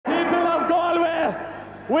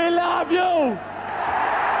We love you!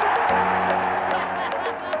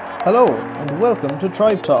 Hello and welcome to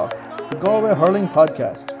Tribe Talk, the Galway Hurling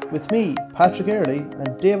podcast, with me, Patrick Earley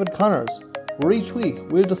and David Connors, where each week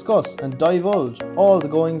we'll discuss and divulge all the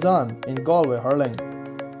goings-on in Galway hurling.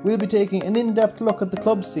 We'll be taking an in-depth look at the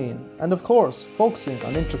club scene and, of course, focusing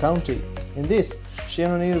on inter-county, in this,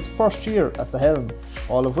 Shane O'Neill's first year at the helm,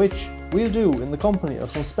 all of which we'll do in the company of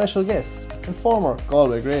some special guests and former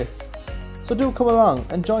Galway greats. So do come along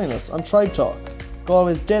and join us on Tribe Talk,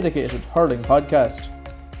 Galway's dedicated hurling podcast.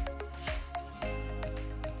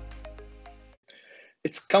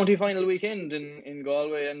 It's county final weekend in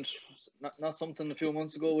Galway, and not something a few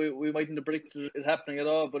months ago we mightn't have predicted it happening at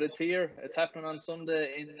all, but it's here. It's happening on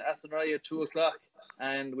Sunday in Athenry at 2 o'clock,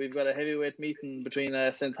 and we've got a heavyweight meeting between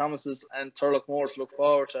St Thomas's and Turloughmore to look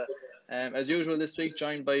forward to. As usual this week,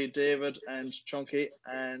 joined by David and Chunky,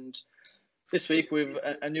 and this week we've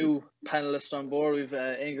a new panellist on board. We've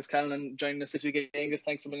Aonghus Callanan joining us this week. Aonghus,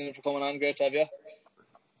 thanks a million for coming on. Great to have you.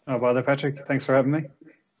 No bother, Patrick. Thanks for having me.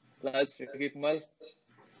 Lads, you're keeping well?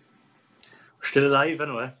 We're still alive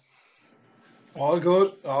anyway. All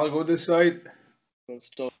good this side. Good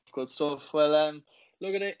stuff. Well,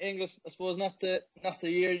 look at it, Aonghus. I suppose not the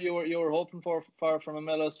year you were hoping for from a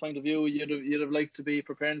Mellows point of view. You'd have liked to be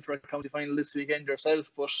preparing for a county final this weekend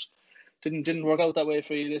yourself, but didn't work out that way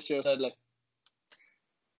for you this year, sadly.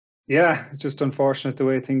 Yeah, it's just unfortunate the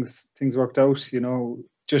way things worked out. You know,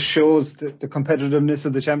 just shows the competitiveness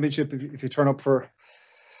of the championship. If you turn up for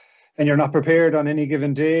and you're not prepared on any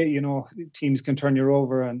given day, you know, teams can turn you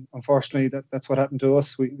over, and unfortunately that's what happened to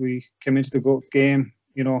us. We came into the game,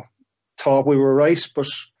 you know, thought we were right, but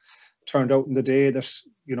turned out in the day that,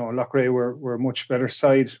 you know, Loughrea were a much better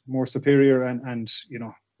side, more superior, and you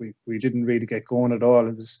know, we didn't really get going at all.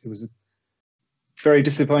 It was a very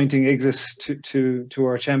disappointing exit to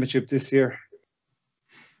our championship this year.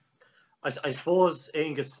 I suppose,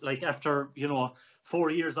 Aonghus, like after, you know,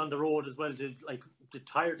 4 years on the road as well, did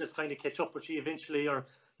tiredness kind of catch up with you eventually? Or,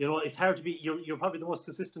 you know, it's hard to be, you're probably the most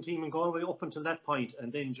consistent team in Galway up until that point,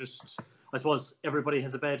 and then just, I suppose everybody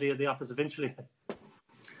has a bad day at the office eventually.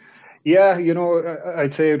 Yeah, you know,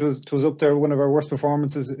 I'd say it was up there, one of our worst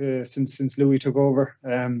performances since Louis took over.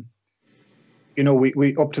 You know,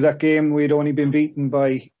 we up to that game we'd only been beaten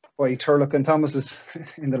by Turlough and Thomas's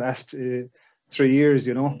in the last 3 years,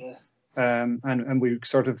 you know. And we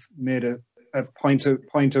sort of made a point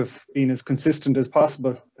of being as consistent as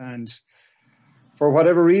possible, and for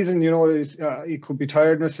whatever reason, you know, it could be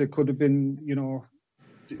tiredness, it could have been, you know,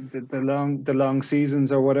 the long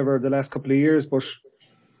seasons or whatever the last couple of years, but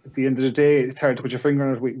at the end of the day, it's hard to put your finger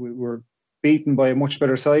on it. We were beaten by a much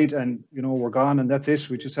better side, and you know, we're gone, and that's it.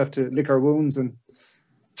 We just have to lick our wounds and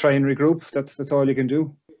try and regroup. That's all you can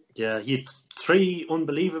do. Yeah, you had 3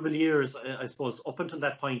 unbelievable years, I suppose, up until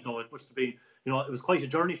that point. Though it must have been, you know, it was quite a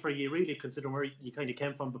journey for you, really, considering where you kind of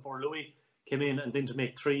came from before Louis came in, and then to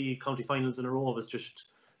make 3 county finals in a row was just,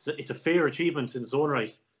 it's a fair achievement in its own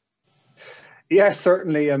right. Yeah,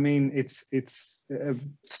 certainly. I mean, it's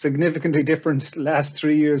significantly different last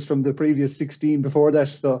 3 years from the previous 16 before that.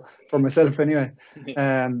 So for myself, anyway,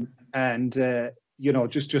 and you know,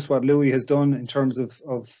 just what Louis has done in terms of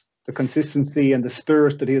the consistency and the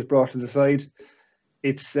spirit that he has brought to the side.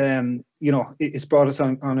 It's you know, it's brought us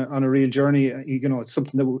on a real journey. You know, it's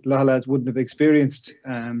something that a lot of lads wouldn't have experienced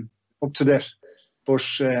up to that.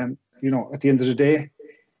 But you know, at the end of the day,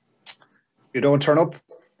 you don't turn up,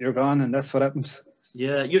 you're gone, and that's what happened.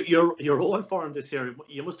 Yeah, you're all form this year.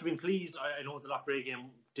 You must have been pleased. I know the Loughrea game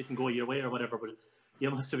didn't go your way or whatever, but you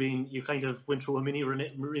must have been. You kind of went through a mini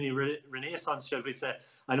renaissance, shall we say?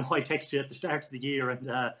 I know I texted you at the start of the year, and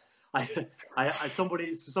some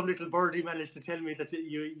little birdie managed to tell me that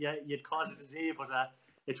you'd caught it today, but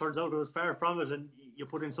it turns out it was far from it, and you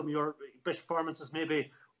put in some of your best performances maybe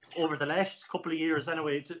over the last couple of years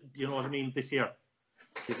anyway. You know what I mean, this year.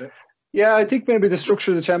 Yeah, I think maybe the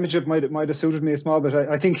structure of the championship might have suited me a small bit.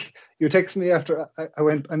 I think you texted me after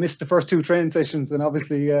I missed the first 2 training sessions, and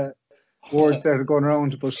obviously words started going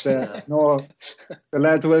around. But no, the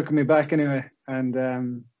lads welcomed me back anyway, and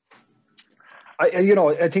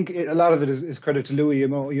I think a lot of it is credit to Louis. You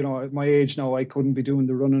know, at my age now, I couldn't be doing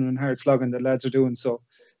the running and hard slogging that lads are doing. So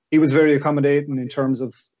he was very accommodating in terms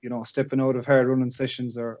of, you know, stepping out of hard running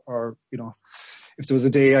sessions, or you know, if there was a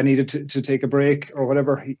day I needed to take a break or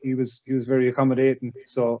whatever, he was very accommodating.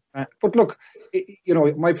 So, but look, you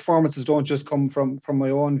know, my performances don't just come from my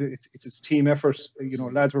own. It's team effort. You know,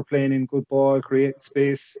 lads were playing in good ball, creating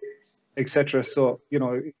space, etc. So, you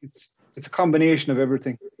know, it's a combination of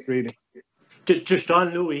everything, really. Just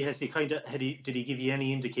on Louis, did he give you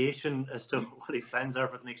any indication as to what his plans are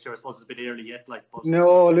for the next year? I suppose it's a bit early yet.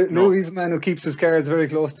 No, Louis is a man who keeps his cards very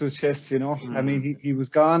close to his chest. I mean, he was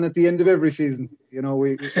gone at the end of every season.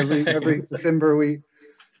 We every December we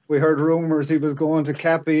heard rumours he was going to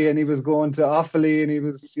Cappy and he was going to Offaly and he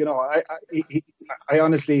was, I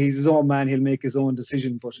honestly, he's his own man. He'll make his own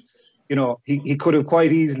decision, but he could have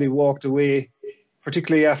quite easily walked away,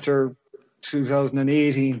 particularly after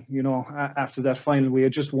 2018, after that final. We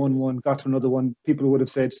had just won one, got to another one. People would have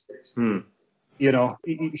said,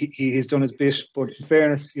 he's done his bit. But in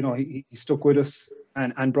fairness, he stuck with us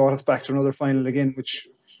and brought us back to another final again, which,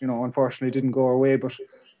 unfortunately didn't go our way. But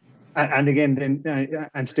and again,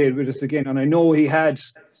 and stayed with us again. And I know he had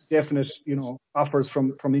definite, offers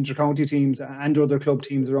from inter-county teams and other club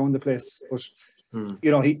teams around the place. But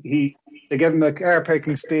they gave him a car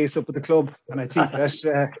parking space up at the club, and I think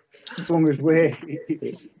that swung his way.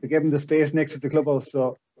 They gave him the space next to the clubhouse,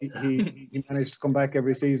 so he managed to come back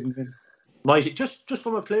every season. Just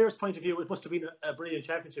from a player's point of view, it must have been a brilliant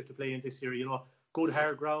championship to play in this year. Good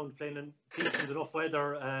hard ground, playing in decent enough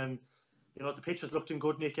weather. The pitches looked in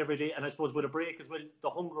good nick every day, and I suppose with a break as well, the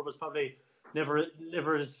hunger was probably never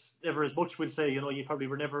as much. We'll say, you probably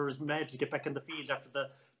were never as mad to get back in the field after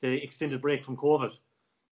the extended break from COVID.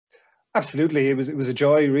 Absolutely, it was a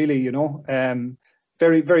joy, really.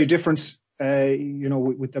 Very, very different.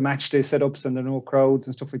 With the match day setups and there are no crowds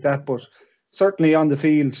and stuff like that. But certainly on the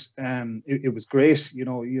field, it was great.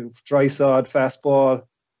 You've dry sod, fast ball,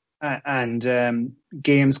 and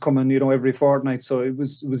games coming, every fortnight. So it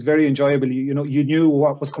was very enjoyable. You knew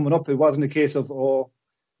what was coming up. It wasn't a case of,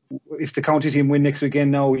 if the county team win next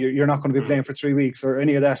weekend, now you're not going to be playing for 3 weeks or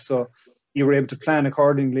any of that. So you were able to plan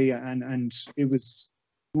accordingly, and it was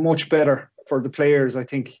much better for the players, I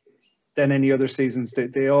think, than any other seasons.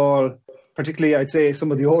 They all, particularly, I'd say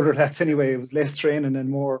some of the older lads anyway, it was less training and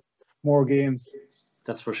more games.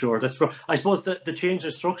 That's for sure. I suppose the change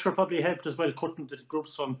of structure probably helped as well, cutting the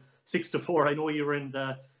groups from 6 to 4. I know you were in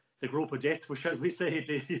the group of death, shall we say?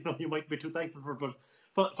 You might be too thankful for it,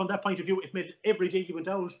 but from that point of view, it made every day you went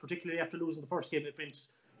out, particularly after losing the first game, it meant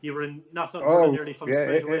you were in knockout nearly from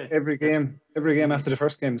straight away. Every game after the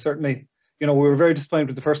first game, certainly. We were very disappointed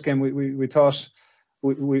with the first game. We thought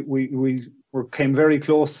we came very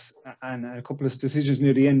close, and a couple of decisions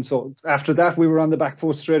near the end. So after that, we were on the back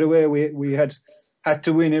foot straight away. We had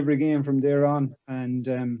to win every game from there on, and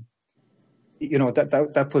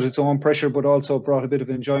that put its own pressure, but also brought a bit of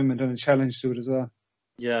enjoyment and a challenge to it as well.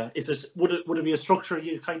 Yeah, would it be a structure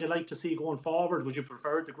you kind of like to see going forward? Would you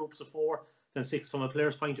prefer the groups of 4 than 6 from a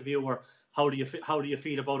player's point of view, or how do you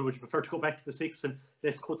feel about it? Would you prefer to go back to the 6 and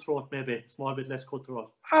less cutthroat, maybe a small bit less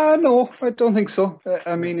cutthroat? No, I don't think so.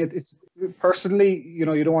 I mean, it's personally, you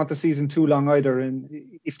don't want the season too long either. And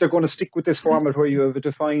if they're going to stick with this format where you have a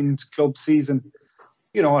defined club season,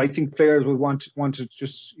 I think players would want to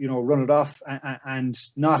just, run it off and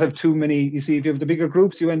not have too many. You see, if you have the bigger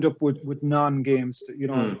groups, you end up with non-games.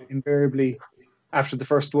 Invariably, after the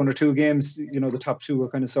first 1 or 2 games, the top 2 are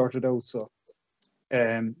kind of sorted out. So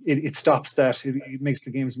it stops that. It makes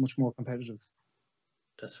the games much more competitive.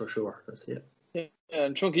 That's for sure. That's it. Yeah,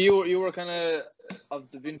 and Chunky, you were kind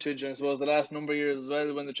of the vintage, I suppose, the last number of years as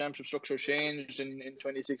well, when the championship structure changed in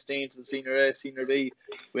 2016 to the Senior A, Senior B.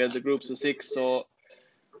 We had the groups of 6, so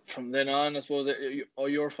from then on, I suppose,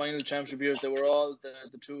 your final championship years, they were all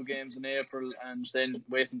the 2 games in April, and then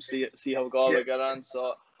waiting to see how Galway got on.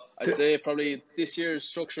 So I'd say probably this year's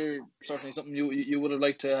structure, certainly something you would have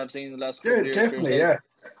liked to have seen in the last couple of years.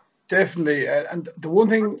 Definitely. And the one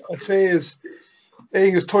thing I'd say is,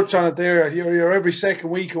 Aonghus touched on it there, you're every second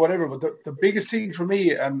week or whatever, but the biggest thing for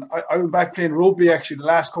me, and I went back playing rugby actually the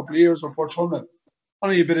last couple of years before Tunnel,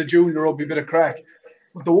 only a bit of junior rugby, a bit of crack.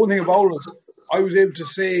 But the one thing about it was, I was able to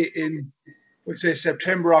say in, let's say,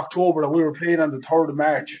 September, October, that we were playing on the 3rd of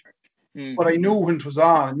March. But I knew when it was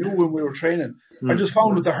on. I knew when we were training. I just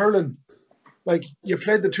found with the hurling, like, you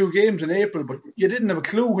played the 2 games in April, but you didn't have a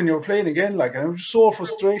clue when you were playing again. Like, and it was just so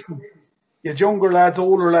frustrating. You had younger lads,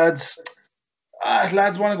 older lads.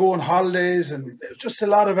 Lads want to go on holidays, and it was just a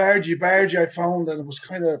lot of argy-bargy I found, and it was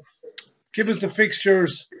kind of, give us the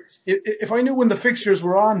fixtures. If I knew when the fixtures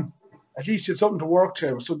were on, at least you had something to work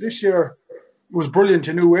to. So this year, it was brilliant.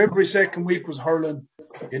 You knew every second week was hurling.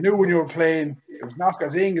 You knew when you were playing. It was knockout,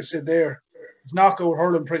 as Aonghus said there, it's knockout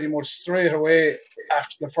hurling pretty much straight away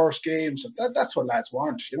after the first game. So that's what lads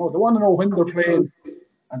want. They want to know when they're playing,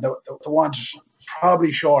 and they want it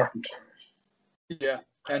probably shortened. Yeah,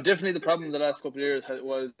 and definitely the problem the last couple of years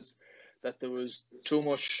was that there was too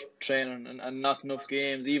much training and not enough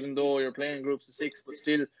games, even though you're playing groups of 6, but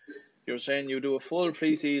still you're saying you do a full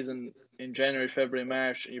pre-season in January, February,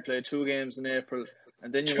 March, and you play 2 games in April,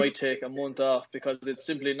 and then you might take a month off because it's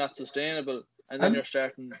simply not sustainable. And then you're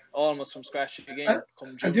starting almost from scratch again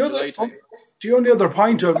come June, July time. The only other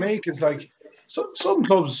point I'll make is like some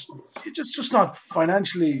clubs, it's just not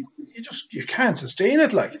financially. You can't sustain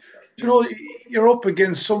it. Like, you know, you're up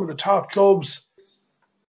against some of the top clubs,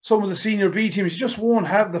 some of the senior B teams. You just won't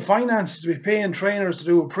have the finances to be paying trainers to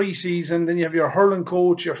do a pre-season. Then you have your hurling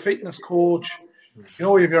coach, your fitness coach, you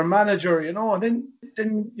know, you have your manager, you know, and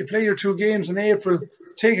then you play your 2 games in April,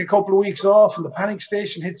 take a couple of weeks off, and the panic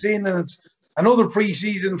station hits in, and it's another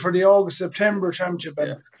pre-season for the August-September championship.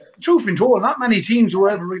 And truth be told, not many teams were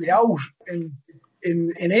ever really out in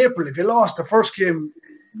April. If you lost the first game,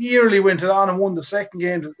 nearly went it on and won the second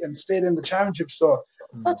game and stayed in the championship. So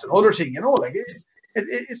that's another thing, you know, like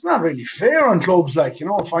it's not really fair on clubs, like, you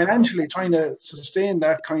know, financially trying to sustain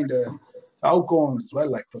that kind of outgoings as well.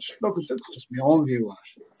 Like, but look, that's just my own view on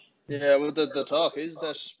it. Yeah, well, the talk is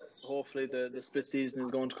that hopefully the split season is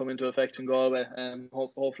going to come into effect in Galway, and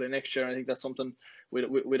hopefully next year. I think that's something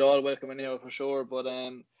we'd all welcome anyhow for sure. But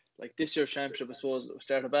like this year's championship, I suppose,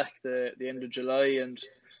 started back the end of July, and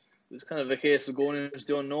it was kind of a case of going into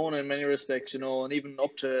the unknown in many respects, you know, and even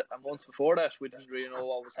up to a month before that, we didn't really know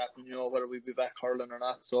what was happening, you know, whether we'd be back hurling or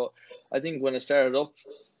not. So I think when it started up,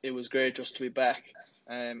 it was great just to be back.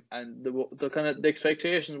 And the kind of the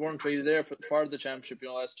expectations weren't really there for the championship, you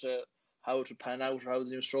know, as to how to pan out or how the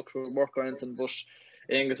new structure would work or anything. But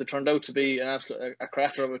Aonghus, it turned out to be an absolute a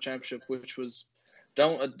cracker of a championship, which was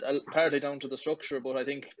partly down to the structure, but I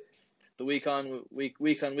think the week on week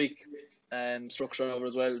structure over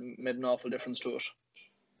as well made an awful difference to it.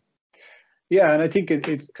 Yeah, and I think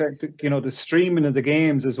it you know, the streaming of the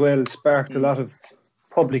games as well sparked a lot of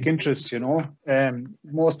public interest, you know.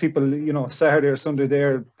 Most people, you know, Saturday or Sunday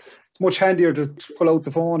there, it's much handier to pull out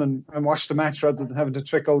the phone and watch the match rather than having to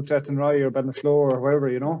trek out to Athenry or Ballinasloe or wherever,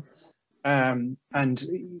 you know. And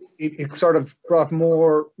it sort of brought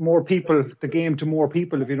more people, the game to more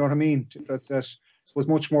people, if you know what I mean. That was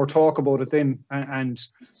much more talk about it then, and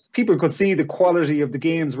people could see the quality of the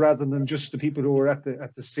games rather than just the people who were at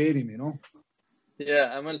the stadium, you know.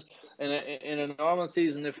 Yeah, I mean, in a normal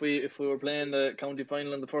season, if we were playing the county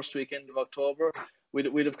final in the first weekend of October,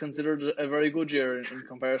 we'd have considered it a very good year in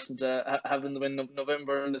comparison to having them in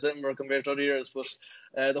November and December compared to other years. But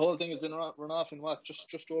the whole thing has been run off in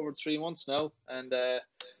just over 3 months now, and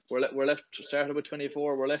we're left started with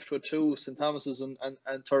 24. We're left with 2 St Thomas's and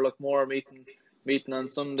Turloughmore meeting on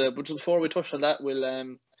Sunday. But just before we touch on that, we'll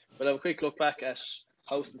have a quick look back at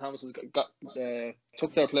how St Thomas's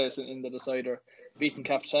took their place in the decider, beating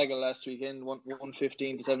Captagal last weekend,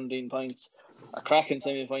 115 to 17 points. A cracking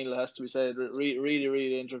semi-final, has to be said.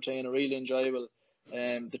 Really entertaining, really enjoyable.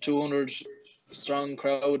 The 200 strong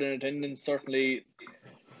crowd in attendance certainly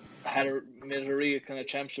made it a real kind of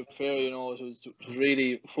championship fair. You know, it was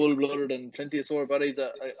really full-blooded and plenty of sore bodies.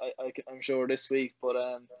 I'm sure this week, but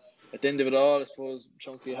at the end of it all, I suppose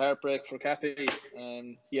chunky heartbreak for Cappy.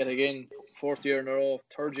 Yet again, 4th year in a row,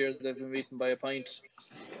 3rd year they've been beaten by a point.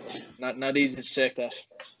 Not easy to take that.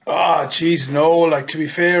 Ah, jeez, no. Like, to be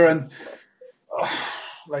fair, and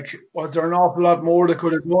like, was there an awful lot more they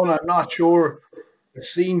could have done? I'm not sure. They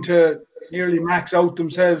seem to nearly max out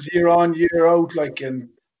themselves year on, year out. Like, and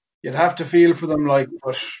you'd have to feel for them. Like,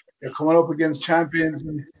 but you're coming up against champions,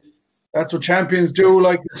 and that's what champions do.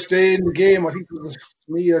 Like, to stay in the game. I think it was,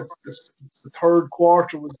 to me, the 3rd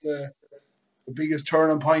quarter was the biggest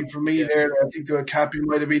turning point for me there. I think the Cappy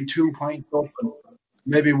might have been 2 points up and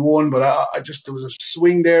maybe 1, but there was a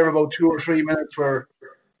swing there about 2 or 3 minutes where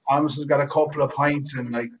Thomas has got a couple of points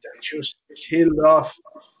and like they just killed off.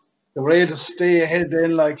 They were able to stay ahead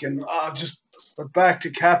then, like, and but back to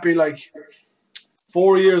Cappy, like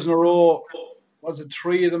 4 years in a row, was it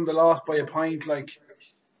 3 of them they lost by a point? Like,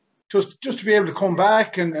 just to be able to come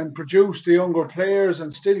back and produce the younger players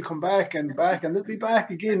and still come back and they'll be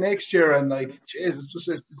back again next year, and like, jeez,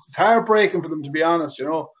 it's heartbreaking for them, to be honest, you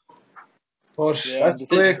know. But that's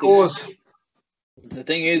the way it goes. The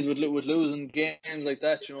thing is, with losing games like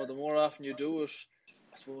that, you know, the more often you do it,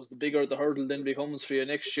 I suppose the bigger the hurdle then becomes for you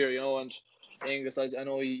next year, you know. And Aonghus, I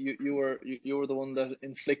know you were the one that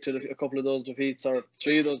inflicted a couple of those defeats, or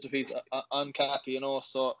 3 of those defeats on Cappy, you know.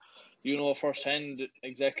 So you know firsthand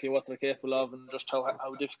exactly what they're capable of and just how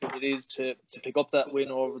difficult it is to pick up that win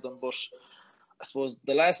over them. But I suppose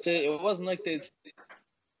the last day, it wasn't like they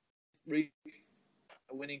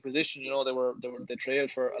a winning position, you know. They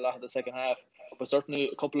trailed for a lot of the second half, but certainly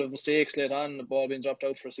a couple of mistakes late on, the ball being dropped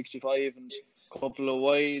out for 65 and a couple of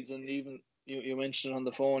wides, and even you mentioned on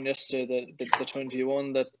the phone yesterday the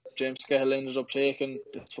 21 that James Cahill ended up taking.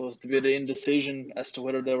 This was to be the indecision as to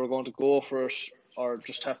whether they were going to go for it or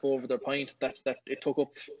just tap over their point. That it took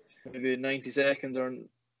up maybe 90 seconds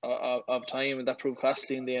of time, and that proved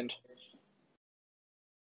costly in the end.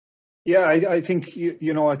 Yeah, I think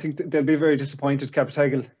I think they'll be very disappointed,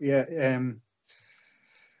 Capitagle. Yeah,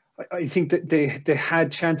 I think that they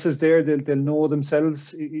had chances there. They'll know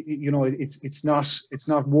themselves. It's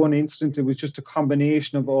not one incident. It was just a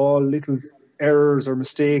combination of all little errors or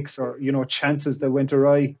mistakes or chances that went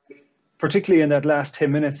awry, particularly in that last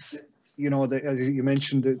 10 minutes. As you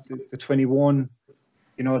mentioned, the 21.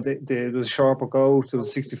 There was a sharp out. There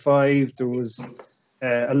was 65. There was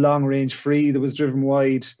a long range free that was driven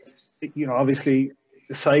wide. Obviously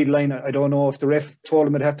the sideline, I don't know if the ref told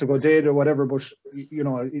him it had to go dead or whatever, but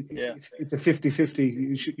it's a 50-50.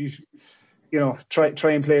 You should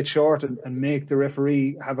try and play it short and make the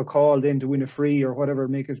referee have a call then to win a free or whatever,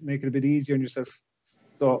 make it a bit easier on yourself.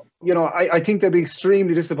 So I think they'll be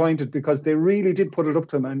extremely disappointed because they really did put it up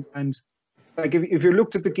to them, and like if you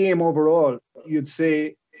looked at the game overall, you'd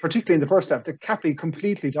say, particularly in the first half, the Cappy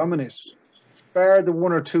completely dominated, bar the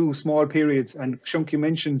one or two small periods. And Shunky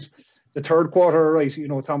mentioned the third quarter, right?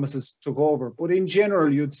 Thomas has took over, but in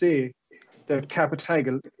general, you'd say that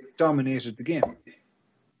Capitagle dominated the game.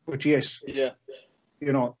 But yes,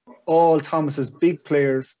 all Thomas's big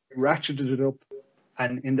players ratcheted it up,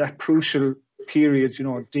 and in that crucial period,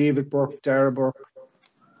 David Burke, Dara Burke,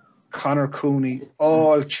 Conor Cooney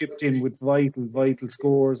all chipped in with vital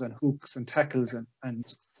scores and hooks and tackles,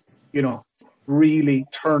 and really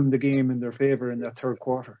turned the game in their favour in that third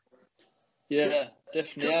quarter. Yeah,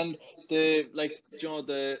 definitely. And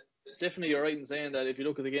definitely you're right in saying that if you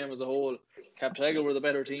look at the game as a whole, Capitagle were the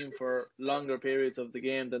better team for longer periods of the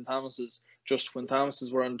game than Thomas's. Just when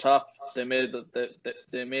Thomas's were on top, they made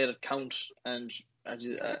it count. And as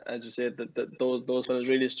you said, those fellas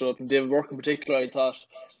really stood up. And David Burke in particular, I thought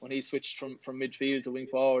when he switched from midfield to wing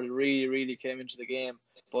forward, it really came into the game.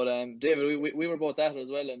 But David, we were both at it as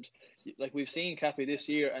well, and like we've seen Cappy this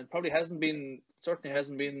year, and probably hasn't been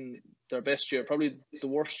their best year, probably the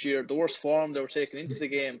worst form they were taking into the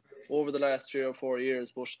game over the last 3 or 4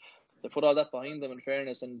 years. But they put all that behind them, in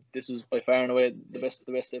fairness, and this was by far and away the best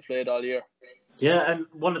they've played all year. Yeah, and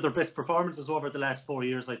one of their best performances over the last 4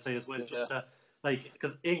 years, I'd say as well. Just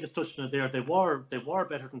because Aonghus touched on it there, they were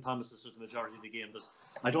better than Thomas's for the majority of the game.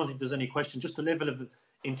 I don't think there's any question. Just the level of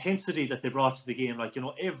intensity that they brought to the game,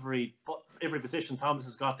 every position Thomas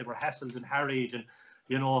has got, they were hassled and harried, and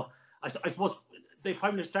I suppose they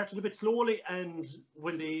probably started a bit slowly, and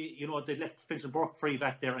when they left Vincent Burke free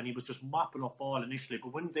back there, and he was just mopping up ball initially,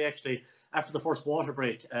 but when they actually, after the first water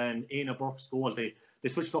break and Aina Burke's goal, they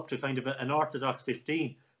switched up to kind of an orthodox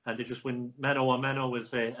 15, and they just went mano a mano, we'll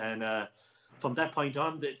say, and from that point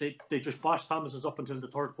on, they just bossed Thomas's up until the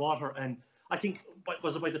third quarter. And I think,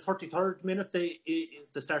 was it by the 33rd minute,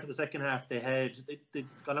 the start of the second half, they'd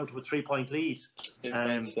gone out to a 3-point lead.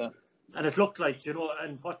 And it looked like,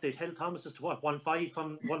 and they'd held Thomas's to 1-5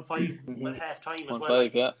 from 1-5 at half time as well.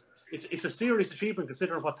 Yeah. It's a serious achievement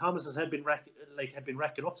considering what Thomas's had been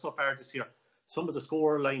racking up so far this year. Some of the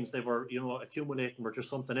score lines they were, accumulating were just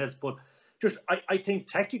something else. But I think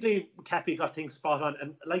tactically, Cappy got things spot on.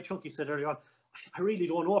 And like Chunky said earlier on, I really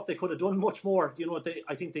don't know if they could have done much more.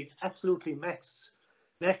 I think they absolutely maxed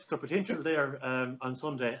their potential there on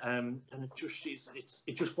Sunday, and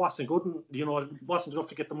it just wasn't good. And, it wasn't enough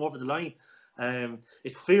to get them over the line.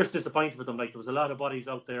 It's fierce disappointment for them. Like, there was a lot of bodies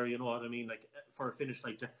out there. You know what I mean? Like, for a finish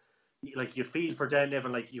like you'd feel for Dan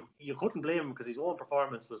Neville. Like you couldn't blame him because his own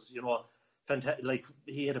performance was fantastic. Like,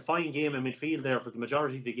 he had a fine game in midfield there for the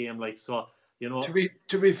majority of the game. Like, so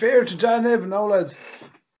to be fair to Dan Neville now, lads.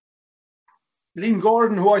 Liam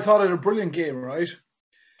Gordon, who I thought had a brilliant game, right?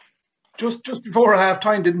 Just before half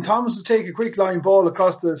time, didn't Thomas take a quick line ball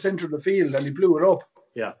across the centre of the field and he blew it up?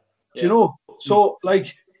 Yeah. Do you know? So,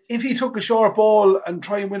 like, if he took a short ball and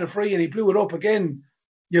try and win a free and he blew it up again,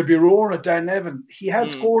 you'd be roaring at Dan Nevin. He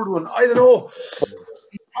had scored one. I don't know.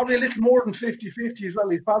 He's probably a little more than 50-50 as well.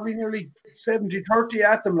 He's probably nearly 70-30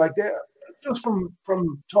 at them. Like, just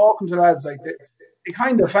from talking to lads, like, they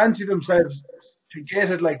kind of fancy themselves to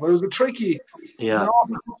get it. Like, but it was a tricky, an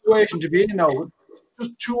awful situation to be in now.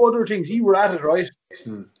 Just two other things. You were at it, right?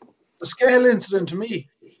 The scale incident, to me,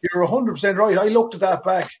 you're 100% right. I looked at that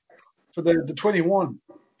back for the 21.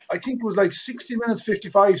 I think it was like 60 minutes,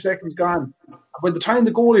 55 seconds gone. By the time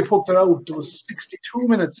the goalie put it out, there was 62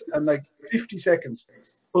 minutes and like 50 seconds.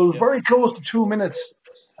 So it was very close to 2 minutes.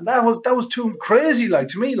 And that was too crazy, like,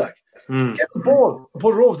 to me, like. Get the ball and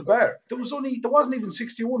put it over the bar. There wasn't even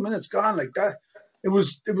 61 minutes gone like that. it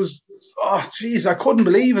was. Oh, jeez, I couldn't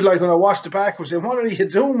believe it. Like when I watched it back, I was saying, "What are you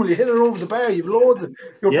doing? Will you hit it over the bar? You've loads.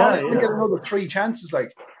 You're probably going to get another 3 chances."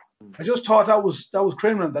 Like, I just thought that was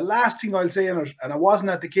criminal. The last thing I'll say, and I wasn't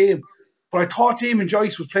at the game, but I thought Damien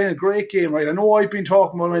Joyce was playing a great game. Right, I know I've been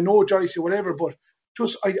talking about him, I know Joyce or whatever, but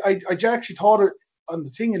just I actually thought it on the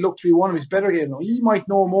thing. It looked to be one of his better games. Now, he might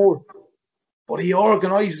know more, but he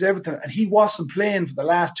organises everything, and he wasn't playing for the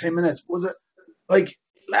last 10 minutes. Was it like?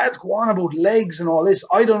 Lads go on about legs and all this.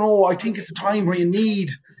 I don't know. I think it's a time where you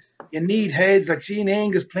need heads, like seeing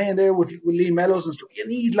Aonghus playing there with Liam Mellows and stuff. You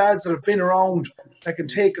need lads that have been around that can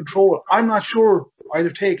take control. I'm not sure I'd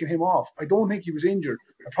have taken him off. I don't think he was injured.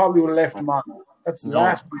 I probably would have left him on. That's the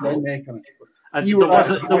last point I'm making it. And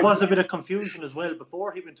there was a bit of confusion as well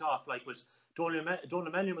before he went off. Like, was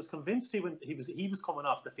Donald Mannion was convinced he was coming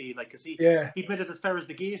off the field, like, because he'd made it as far as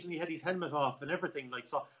the gate and he had his helmet off and everything. Like,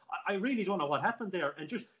 so I really don't know what happened there. And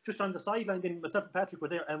just on the sideline, then myself and Patrick were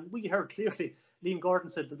there, and we heard clearly Liam Gordon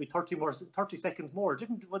said there'll be 30 seconds more.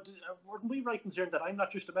 Weren't we right in saying that? I'm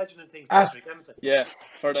not just imagining things, Patrick. Yeah,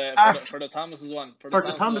 for the Thomas's one. For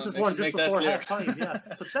the Thomas's one just before half time. Yeah,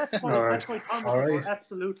 so that's why Thomas were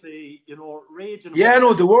absolutely, raging. Yeah,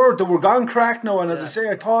 no, they were gone crack now, and as I say,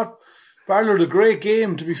 I thought Barlow had a great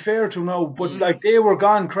game, to be fair to him now, but like they were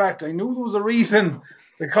gone cracked. I knew there was a reason,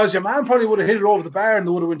 because your man probably would have hit it over the bar and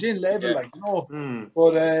they would have went in level,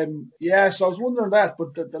 But so I was wondering that.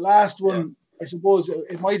 But the last one, I suppose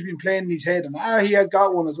it might have been playing in his head, and he had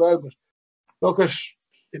got one as well. But look,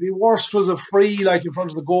 it'd be worse was a free, like in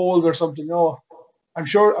front of the goal or something. I'm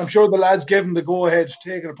sure the lads gave him the go ahead to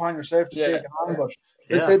take it upon yourself to take it on. But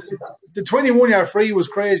the 21-yard free was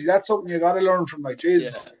crazy. That's something you got to learn from. Like,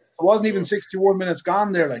 Jesus, it wasn't even 61 minutes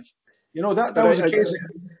gone there. Like, that was a case.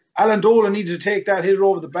 Alan Dolan needed to take that, hit it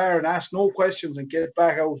over the bar, and ask no questions and get it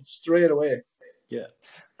back out straight away. Yeah,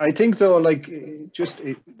 I think though, like,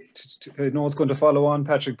 I know it's going to follow on,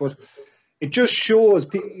 Patrick, but it just shows,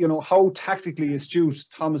 how tactically astute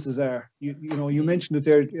Thomas's are. You mentioned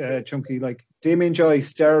it there, Chunky. Like Damien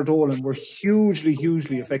Joyce, Darragh Dolan were hugely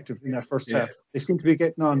effective in that first half. They seem to be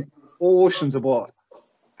getting on oceans of ball.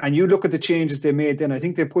 And you look at the changes they made then. I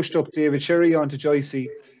think they pushed up David Sherry onto Joycey,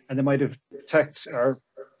 and they might have tacked or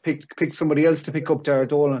picked somebody else to pick up Darragh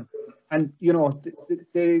Dolan. And,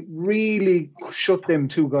 they really shut them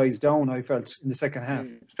two guys down, I felt, in the second half,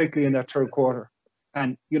 particularly in that third quarter.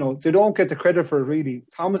 And, they don't get the credit for it, really.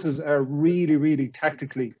 Thomas's are really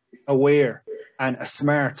tactically aware and a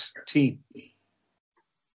smart team.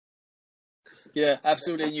 Yeah,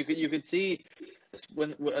 absolutely. And you could see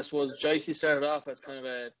when, I suppose, Joycey started off as kind of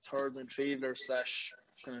a third midfielder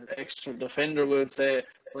 / kind of extra defender, we would say,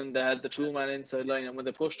 when they had the 2-man inside line. And when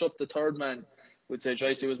they pushed up the third man, we'd say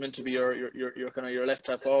Joycey was meant to be your kind of your left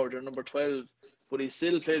half forward, your number 12, but he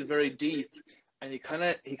still played very deep. And he kind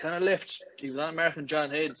of left. He was on American John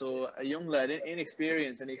Head, so a young lad,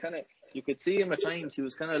 inexperienced, and you could see him at times. He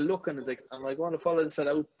was kind of looking. It's like, am I going to follow this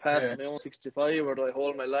out past my own 65, or do I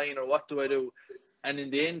hold my line, or what do I do? And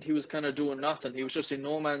in the end, he was kind of doing nothing. He was just in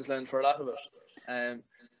no man's land for a lot of it.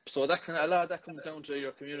 So a lot of that comes down to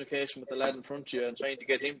your communication with the lad in front of you and trying to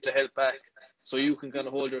get him to help back, so you can kind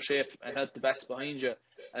of hold your shape and help the backs behind you.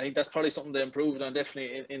 I think that's probably something they improved on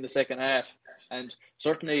definitely in the second half. And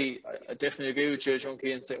certainly, I definitely agree with you,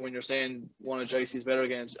 Chunky, and when you're saying one of Joyce's better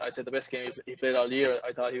games. I said the best game he played all year.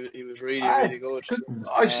 I thought he was really good.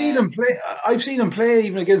 I've seen him play. I've seen him play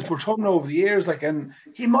even against Portumna over the years. Like, and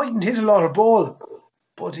he mightn't hit a lot of ball,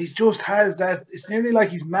 but he just has that. It's nearly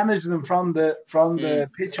like he's managing them from the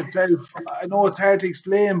pitch itself. I know it's hard to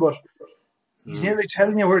explain, but he's nearly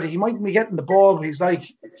telling you where he might be getting the ball, but he's like,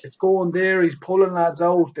 it's going there. He's pulling lads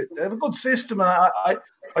out. They have a good system, and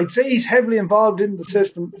I'd say he's heavily involved in the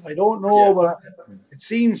system. I don't know, but it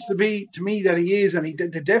seems to be to me that he is, and they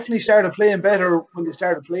definitely started playing better when they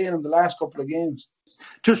started playing in the last couple of games.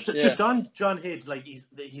 Just on John Head, like he's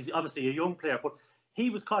obviously a young player, but he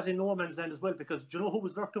was caught in no man's land as well, because do you know who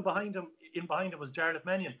was lurking behind him? In behind him was Jarlath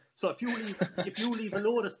Mannion. So if you leave a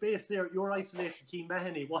load of space there, you're isolating Keane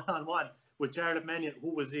Mahoney 1-on-1 with Jarlath Mannion,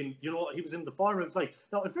 who was in, he was in the form. It was like,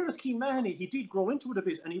 now, in fairness, Keane Mahoney, he did grow into it a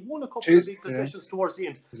bit, and he won a couple of big possessions towards the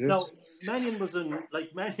end. Now, Mannion was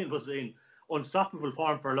in unstoppable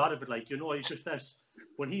form for a lot of it. Like, he's just that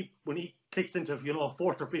when he clicks into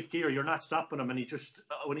fourth or fifth gear, you're not stopping him, and he just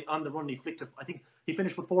when he on the run, he flicked it. I think he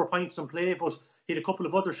finished with 4 points on play, but he had a couple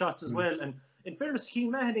of other shots as well. And in fairness, Keane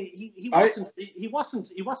Mahoney, he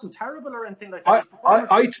wasn't terrible or anything like that.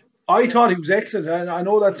 I thought he was excellent, and I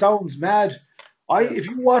know that sounds mad. If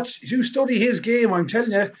you study his game, I'm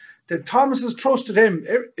telling you that Thomas has trusted him.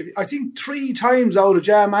 I think 3 times out of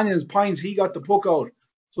Jar Mannion's points, he got the puck out.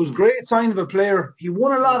 So it's a great sign of a player. He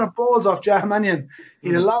won a lot of balls off Jah Mannion. He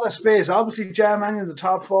had a lot of space. Obviously, Jah Mannion's a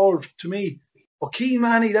top forward to me. But Keane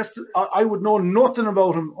Manny, I would know nothing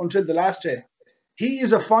about him until the last day. He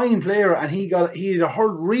is a fine player, and he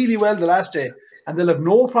hurled really well the last day. And they'll have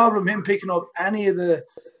no problem him picking up any of the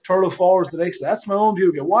Turlough forwards the next day. That's my own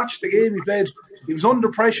view. You watch the game he played. He was under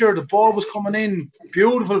pressure. The ball was coming in.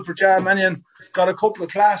 Beautiful for Jah Mannion. Got a couple of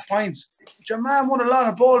class points. Your man won a lot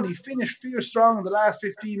of ball, and he finished fierce strong in the last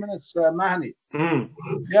 15 minutes, Mahoney.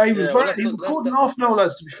 Yeah, he was good enough now,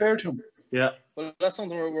 lads, to be fair to him. Yeah. Well, that's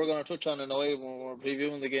something we're going to touch on in a way when we're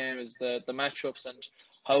previewing the game, is the matchups and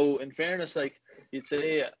how, in fairness, like you'd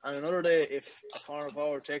say, on another day, if a corner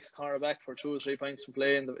forward takes a corner back for 2 or 3 points from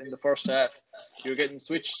play in the first half, you're getting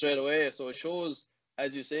switched straight away. So it shows,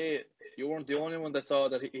 as you say, you weren't the only one that saw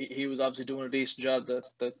that he was obviously doing a decent job. The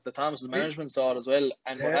Thomas's management saw it as well,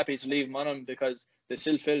 and were happy to leave him on him because they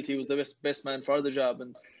still felt he was the best man for the job,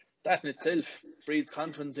 and that in itself breeds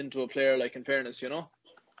confidence into a player. Like, in fairness, you know.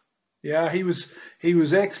 Yeah, he was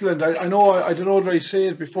excellent. I know. I don't know whether I say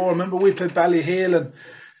it before. I remember we played Ballyhale and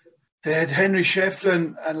they had Henry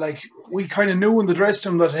Shefflin, and like we kind of knew in the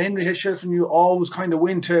dressing room that Henry Shefflin, you always kind of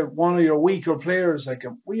win to one of your weaker players. Like,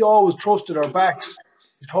 we always trusted our backs.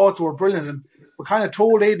 We thought they were brilliant, and we kind of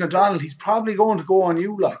told Aidan O'Donnell he's probably going to go on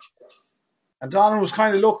you, like. And Donald was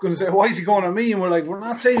kind of looking and said, "Why is he going on me?" And we're like, "We're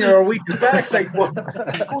not saying you're a weakest back, like, but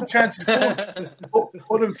there's a good chance he's going."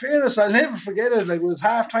 But in fairness, I'll never forget it. Like, it was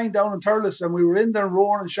half time down in Turles, and we were in there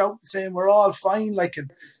roaring and shouting, saying we're all fine. Like,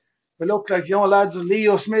 and we looked like, you know, lads. And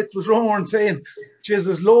Leo Smith was roaring, saying, "Jeez,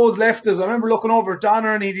 there's loads left us." I remember looking over at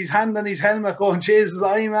Donner, and he had his hand on his helmet, going, "Jeez,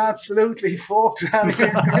 I'm absolutely fucked."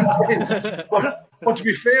 But to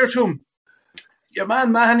be fair to him, your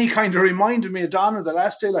man Mahoney kind of reminded me of Donner the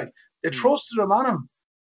last day, like. They trusted him on him,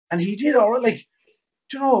 and he did all right. Like,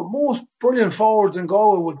 you know, most brilliant forwards in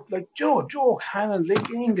Galway would, like, Joe Cannon, Lick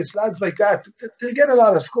Aonghus, lads like that. They get a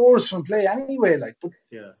lot of scores from play anyway. Like, but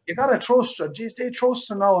you gotta trust him. Jeez, they trust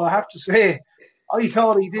him now. I have to say, I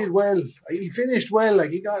thought he did well. He finished well. Like,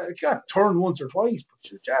 he got turned once or twice,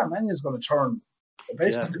 but Jah Mannion's going to turn the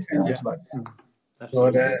best of the defenders. Like.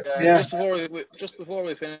 But, just before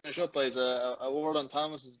we finish up, guys, a word on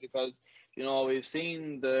Thomas's, because you know we've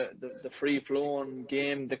seen the free flowing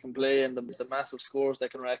game they can play and the massive scores they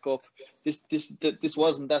can rack up. This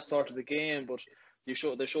wasn't that sort of a game, but they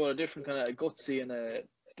showed a different kind of gutsy, and they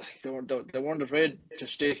weren't afraid to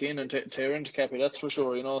stick in and tear into Cappy. That's for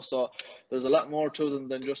sure. You know, so there's a lot more to them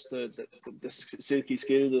than just the silky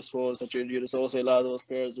skills, I suppose, that you'd associate a lot of those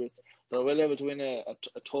players with. They're well able to win a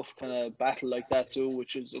tough kind of battle like that too,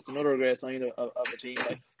 which is another great sign of a team.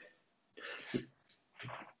 Like.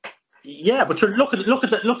 Yeah, but sure, look at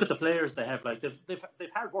the players they have. Like they've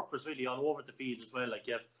hard workers really all over the field as well. Like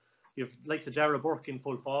you've like Dara Burke in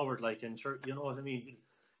full forward, like, and sure, you know what I mean.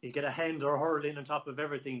 You get a hand or a hurl in on top of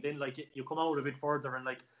everything. Then like you come out a bit further, and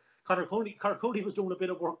like Conor Cody was doing a bit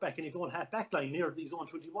of work back in his own half back line near his own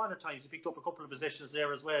 21 at times. He picked up a couple of possessions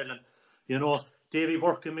there as well, and you know, Davy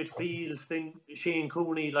Burke in midfield, then Shane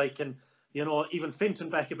Cooney, like, and you know, even Finton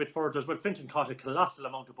back a bit further as well. Finton caught a colossal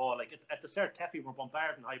amount of ball. Like at the start, Cappy were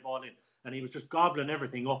bombarding high ball in, and he was just gobbling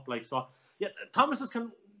everything up. Like, so, yeah, Thomas's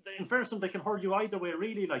can, in fairness, they can hurt you either way,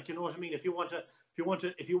 really. Like, you know what I mean? If you want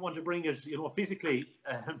to bring it, you know, physically,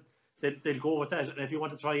 they'll go with that. And if you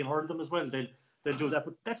want to try and hurt them as well, they'll do that.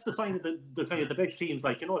 But that's the sign of the kind of the best teams.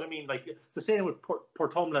 Like, you know what I mean? Like, it's the same with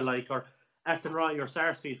Portumla, like, or Athenry or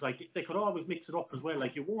Sarsfields. Like, they could always mix it up as well.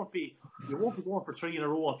 Like, you won't be going for 3 in a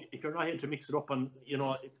row if you're not able to mix it up. And you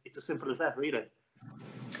know, it's as simple as that, really.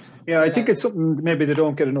 Yeah, I think it's something maybe they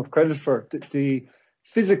don't get enough credit for. The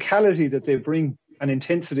physicality that they bring and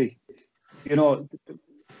intensity. You know,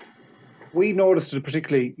 we noticed it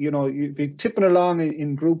particularly. You know, you'd be tipping along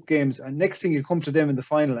in group games, and next thing you come to them in the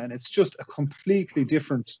final, and it's just a completely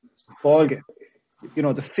different ball game. You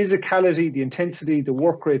know, the physicality, the intensity, the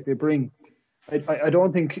work rate they bring. I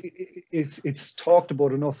don't think it's talked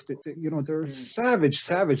about enough. That, you know, they're a savage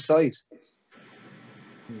side.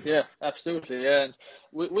 Yeah, absolutely. Yeah, and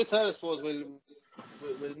with that, I suppose we'll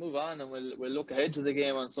move on and we'll look ahead to the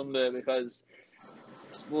game on Sunday, because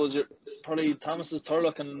I suppose probably Thomas's,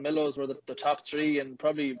 Turlough and Mellows were the top 3, and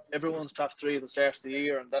probably everyone's top 3 at the start of the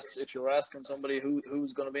year. And that's, if you're asking somebody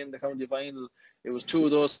who's going to be in the county final, it was 2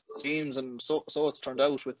 of those teams, and so it's turned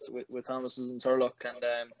out with Thomas's and Turlough,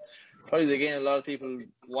 and probably the game a lot of people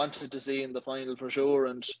wanted to see in the final for sure.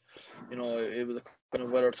 And you know, it was a kind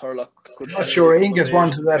of whether Turlough could. Not sure Aonghus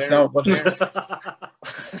wanted that now, but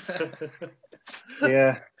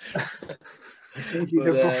yeah. think he'd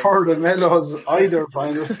prefer the Mellows either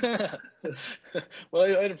final. Well,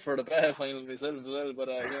 I'd prefer the Bath final myself as well, but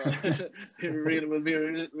we'll be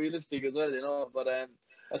realistic as well, But I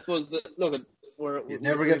suppose you'd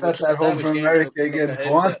never get that lad home from America again.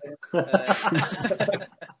 Go on.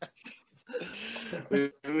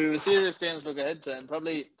 we have serious games to look ahead to, and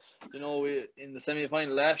probably, we in the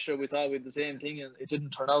semi-final last year we thought we had the same thing, and it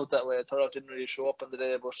didn't turn out that way. Turlough didn't really show up on the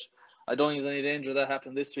day, but I don't think there's any danger that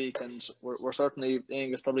happened this week, and we're certainly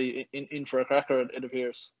Aonghus probably in for a cracker, it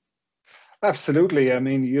appears. Absolutely. I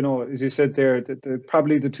mean, as you said there,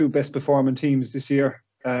 probably the two best performing teams this year.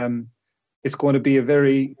 It's going to be a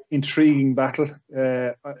very intriguing battle.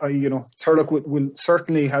 Turlough will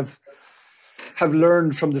certainly have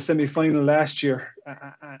learned from the semi-final last year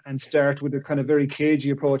and start with a kind of very cagey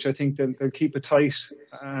approach. I think they'll keep it tight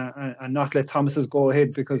and not let Thomases go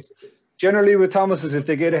ahead, because generally with Thomases, if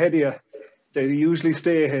they get ahead of you, they usually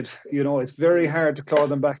stay ahead. It's very hard to claw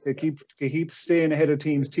them back. They keep staying ahead of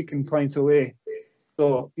teams, ticking points away.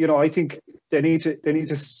 So, I think they need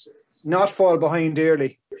to not fall behind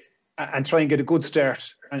early and try and get a good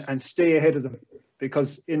start and stay ahead of them,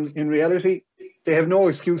 because in reality, they have no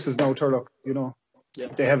excuses now, Turlough. Yeah.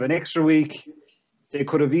 They have an extra week. They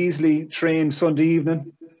could have easily trained Sunday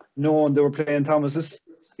evening, knowing they were playing Thomases,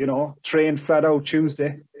 trained flat out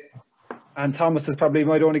Tuesday. And Thomases probably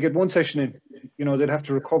might only get one session in. They'd have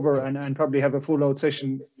to recover and probably have a full out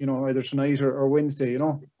session, either tonight or Wednesday,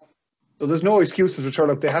 So there's no excuses for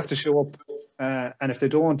Turlough. They have to show up. And if they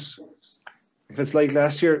don't, if it's like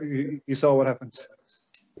last year, you saw what happened.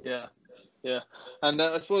 Yeah. And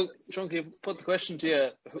I suppose, Chunky, put the question to you: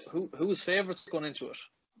 who's favourites going into it?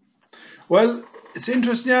 Well, it's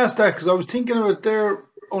interesting you asked that, because I was thinking about it there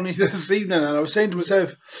only this evening, and I was saying to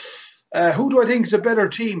myself, who do I think is a better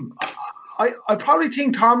team? I probably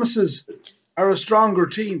think Thomases are a stronger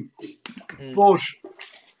team, but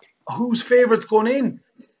who's favourites going in?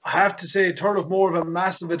 I have to say, Turlough more of a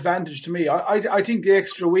massive advantage to me. I think the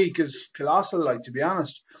extra week is colossal, to be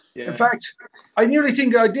honest. Yeah. In fact, I'd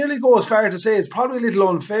nearly go as far to say it's probably a little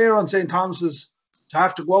unfair on St Thomas's to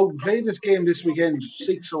have to go out and play this game this weekend,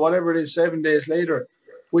 6 or whatever it is, 7 days later,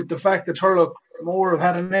 with the fact that Turlough more have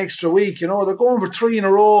had an extra week. They're going for 3 in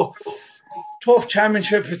a row. Tough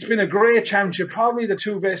championship. It's been a great championship. Probably the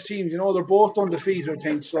two best teams. They're both undefeated, I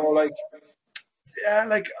think. So,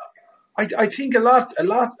 I think a lot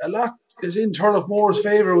is in Turlough Moore's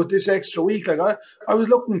favour with this extra week. I was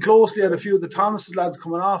looking closely at a few of the Thomas lads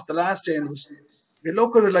coming off the last day, and you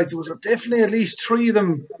look at it there was definitely at least 3 of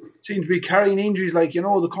them seem to be carrying injuries.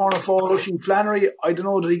 The corner forward, Ushing Flannery. I don't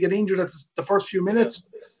know, did he get injured at the first few minutes?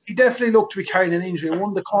 He definitely looked to be carrying an injury. One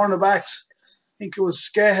of the cornerbacks, I think it was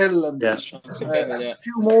Scahill, and a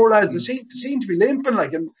few more lads. They seem to be limping,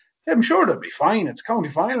 and I'm sure they'll be fine. It's county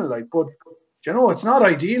final, but it's not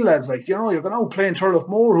ideal, lads. You're going out playing Turlough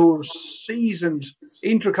Moore, who are seasoned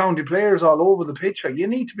inter-county players all over the pitch. You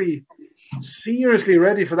need to be seriously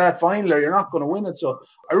ready for that final, or you're not going to win it. So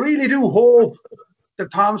I really do hope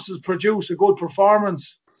that Thomases produce a good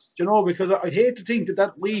performance, because I hate to think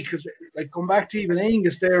that week is come back to even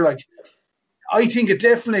Aonghus there. I think it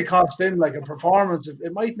definitely cost them a performance.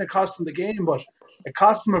 It mightn't have cost them the game, but it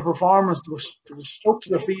cost them a performance. They were stuck to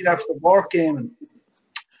their feet after the work game, and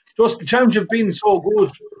just the championship being so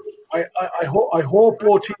good. I hope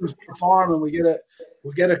both teams perform and we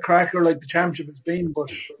get a cracker like the championship has been.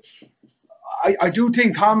 But I do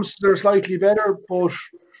think Thomas are slightly better, but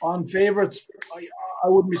on favourites, I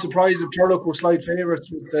wouldn't be surprised if Turlough were slight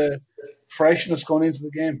favourites with the freshness going into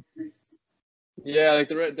the game. Yeah,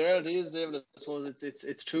 the reality is, David, I suppose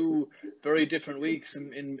it's 2 very different weeks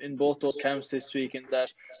in both those camps this week, in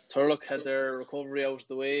that Turlough had their recovery out of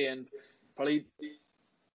the way and probably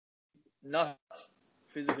not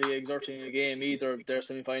physically exerting a game either. Their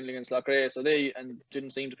semi-final against Loughrea, so they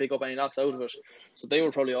didn't seem to pick up any knocks out of it. So they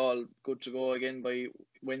were probably all good to go again by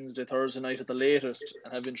Wednesday, Thursday night at the latest,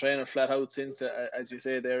 and have been training flat out since, as you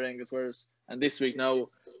say, there, Aonghus. And this week now,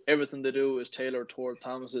 everything they do is tailored toward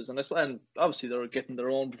Thomas's, and obviously they're getting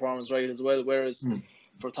their own performance right as well. Whereas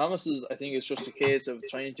for Thomas's, I think it's just a case of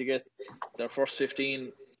trying to get their first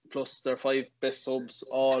 15 plus their 5 best subs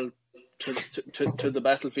all to the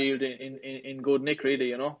battlefield in good nick,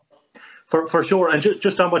 really, For sure. And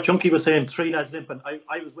just on what Chunky was saying, 3 lads limping.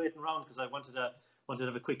 I was waiting around because I wanted to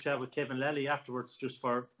have a quick chat with Kevin Lally afterwards, just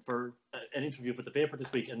for an interview for the paper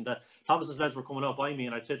this week. And Thomas's lads were coming up by me,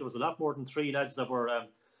 and I'd say there was a lot more than 3 lads that were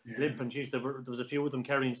limping. Geez, there was a few of them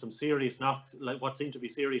carrying some serious knocks, what seemed to be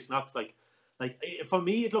serious knocks. Like for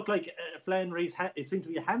me, it looked like Flannery's. It seemed to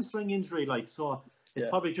be a hamstring injury. So It's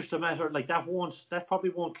probably just a matter like that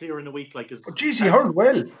probably won't clear in a week. Like, but geez, he hurled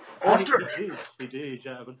well after. He did,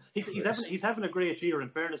 yeah. But he's having a great year. In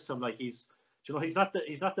fairness to him, like he's not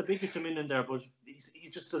the biggest in there, but he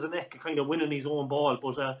just does a neck kind of winning his own ball.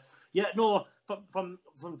 But from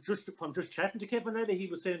just chatting to Kevin Eddy, he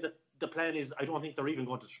was saying that the plan is, I don't think they're even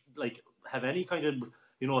going to like have any kind of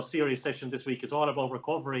serious session this week. It's all about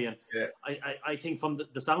recovery, and I think from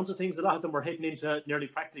the sounds of things, a lot of them were heading into nearly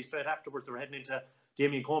practically straight afterwards. They were heading into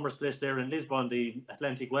Damien Comer's place there in Lisbon, the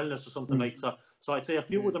Atlantic Wellness or something like so. So I'd say a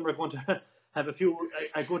few of them are going to have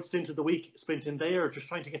a good stint of the week spent in there, just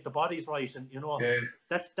trying to get the bodies right, and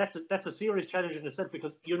that's a serious challenge in itself,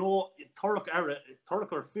 because Turlough are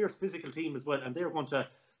a fierce physical team as well, and they're going to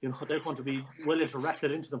be well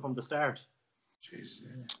interacted into them from the start. Jeez,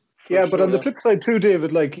 yeah, but on the flip side too,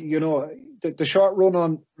 David, like the short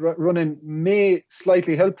running may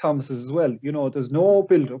slightly help Thomas's as well. There's no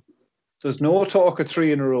build up. There's no talk of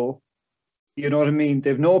 3 in a row. You know what I mean?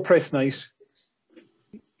 They've no press night.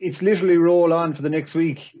 It's literally roll on for the next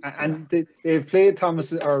week. And they've played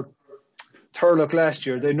Thomas or Turlough last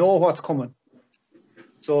year. They know what's coming.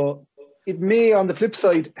 So it may, on the flip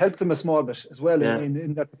side, help them a small bit as well,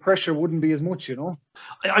 in that the pressure wouldn't be as much,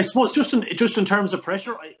 I suppose just in terms of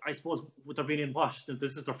pressure, I suppose with there being in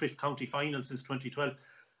this is their 5th county final since 2012.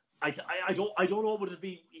 I don't know, would it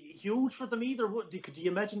be huge for them either? Could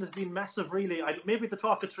you imagine it being massive, really? Maybe the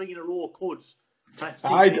talk of 3 in a row could. But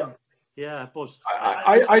I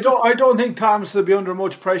don't think Thomas will be under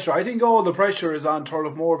much pressure. I think all the pressure is on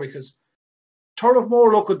Turloughmore, because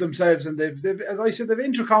Turloughmore look at themselves, and they've as I said, they've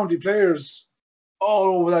inter-county players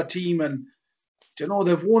all over that team, and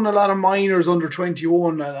they've won a lot of minors under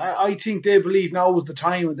 21, and I think they believe now is the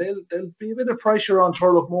time, and there'll be a bit of pressure on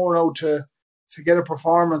Turloughmore now to get a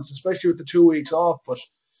performance, especially with the 2 weeks off. But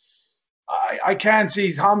I can't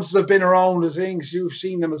see. Thomas have been around as things. You've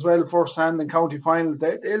seen them as well firsthand in county finals.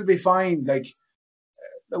 They'll be fine. Like,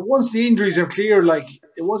 once the injuries are clear, like,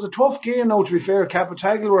 it was a tough game now, to be fair.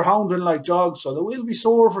 Capitagle were hounding like dogs, so they will be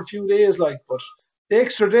sore for a few days, like, but the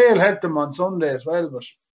extra day will help them on Sunday as well. But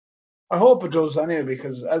I hope it does anyway,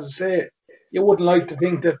 because, as I say, you wouldn't like to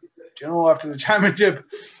think that, after the championship,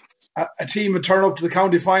 a team would turn up to the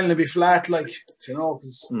county final and be flat, like,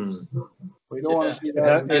 because we don't want to see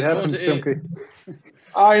that. It happens, Chunky.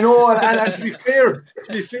 I know, and to be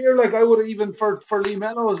fair, like, I would have, even for Liam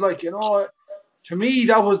Mellows, like, to me,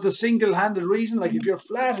 that was the single-handed reason. Like, if you're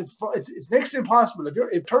flat, it's next to impossible.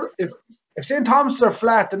 If St Thomas are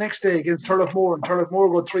flat the next day against Turloughmore, and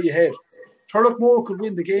Turloughmore go 3 ahead, Turloughmore could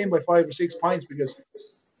win the game by 5 or 6 points, because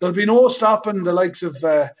there'll be no stopping the likes of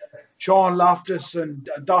Sean Loftus and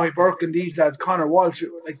Dahi Burke and these lads, Connor Walsh.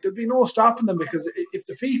 Like, there'll be no stopping them, because if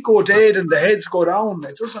the feet go dead and the heads go down,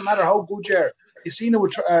 it doesn't matter how good you are. You've seen it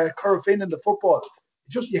with Curve Finn in the football.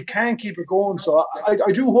 You can't keep it going. So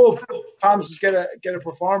I do hope Thomas get a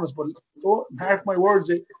performance, but don't mark my words,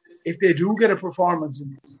 if they do get a performance,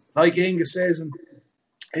 and like Aonghus says, and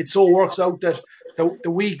it so works out that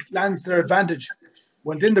the week lands their advantage,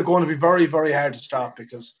 well, then they're going to be very, very hard to stop,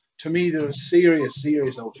 because to me they're a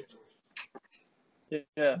serious out here.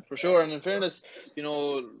 Yeah, for sure. And in fairness,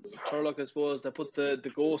 Turlough, I suppose, they put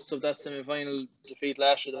the ghosts of that semi-final defeat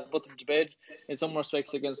last year, they put them to bed in some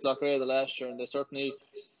respects against Loughrea the last year, and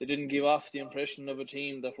they didn't give off the impression of a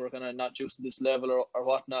team that were kind of not used to this level or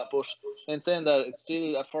whatnot. But in saying that, it's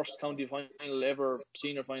still a first county final ever,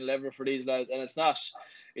 senior final ever for these lads, and it's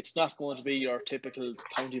not going to be your typical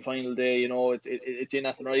county final day. It's in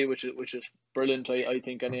Athenry, which is brilliant, I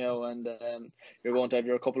think, anyhow, and you're going to have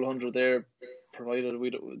your couple of hundred there. Provided I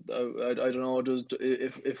don't know,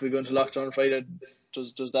 if we go into lockdown on Friday,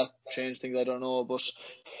 does that change things? I don't know, but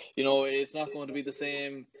it's not going to be the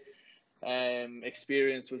same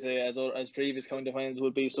experience, as previous county finals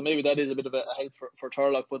would be. So maybe that is a bit of a help for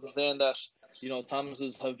Turlough. But in saying that,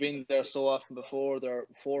 Thomases have been there so often before. They're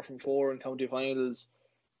 4 from 4 in county finals.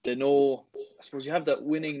 They know. I suppose you have that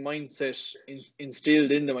winning mindset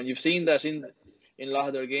instilled in them, and you've seen that in a lot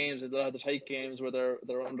of their games, in a lot of the tight games where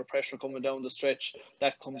they're under pressure coming down the stretch.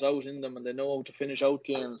 That comes out in them, and they know how to finish out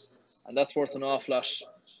games, and that's worth an awful lot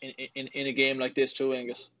in a game like this too,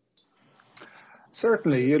 Aonghus.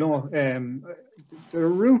 Certainly, they're a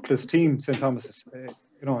ruthless team, St Thomas's.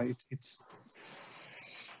 It's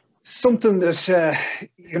something that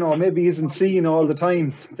maybe isn't seen all the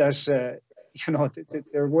time. That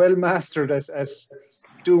they're well mastered at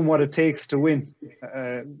doing what it takes to win.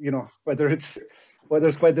 Whether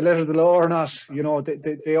it's by the letter of the law or not,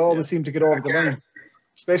 they always seem to get over the line,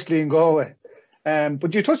 especially in Galway.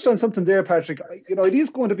 But you touched on something there, Patrick. It is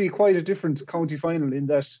going to be quite a different county final, in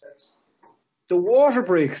that the water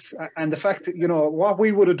breaks and the fact that, what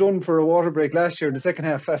we would have done for a water break last year in the second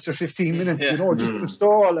half after 15 minutes, just to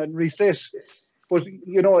stall and reset. But,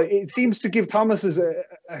 it seems to give Thomas's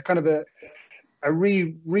a kind of a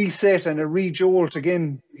reset and a re-jolt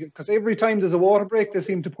again, because every time there's a water break, they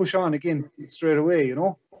seem to push on again straight away,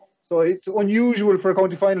 So it's unusual for a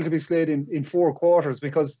county final to be played in 4 quarters,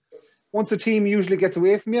 because once a team usually gets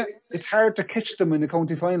away from you, it's hard to catch them in the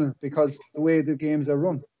county final because the way the games are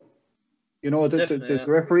run. The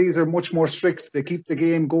referees are much more strict. They keep the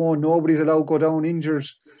game going. Nobody's allowed to go down injured.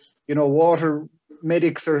 Water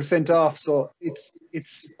medics are sent off. So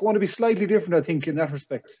it's going to be slightly different, I think, in that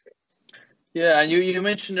respect. Yeah, and you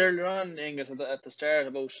mentioned earlier on, Angus, at the start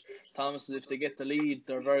about Thomas, if they get the lead,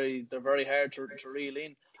 they're very hard to reel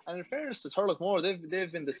in. And in fairness to Turloughmore,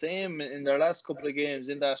 they've been the same in their last couple of games,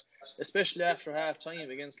 in that, especially after half time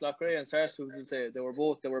against Loughrea and Sarsfield, they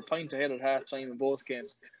were a point ahead at half time in both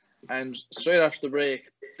games. And straight after the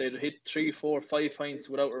break, they'd hit 3, 4, 5 points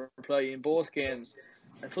without reply in both games,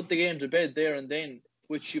 and put the game to bed there and then,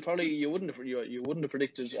 which you wouldn't have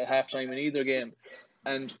predicted at half time in either game.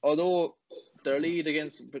 And although their lead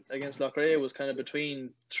against Loughrea was kind of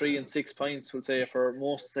between 3 and 6 points, we'll say, for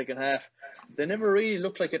most of the second half, they never really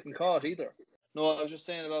looked like getting caught either. No, I was just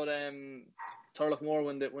saying about Turloughmore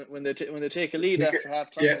when they take a lead after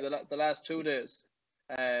half time the last 2 days.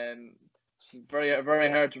 Very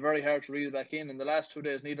hard to reel back in. In the last 2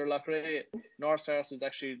 days, neither Loughrea nor Sarsfield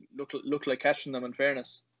actually looked like catching them, in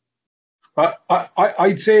fairness.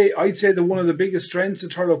 I'd say that one of the biggest strengths of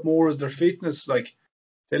Turloughmore is their fitness. Like,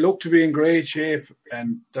 they look to be in great shape,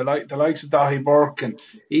 and the likes of Dahi Burke and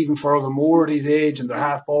even Fergal Moore at his age, and their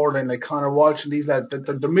half forward line like Conor Walsh and these lads.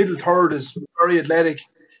 The middle third is very athletic.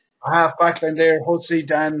 A half back line there, Hutsey,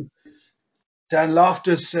 Dan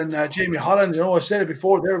Loftus and Jamie Holland. I said it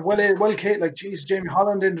before, they're well Kate. Like, geez, Jamie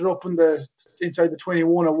Holland ended up inside the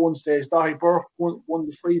 21 at one stage. Dahi Burke won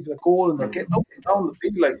the free for the goal, and they're getting up and down the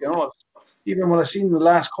field, even when I've seen the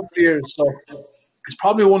last couple of years. So it's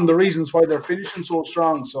probably one of the reasons why they're finishing so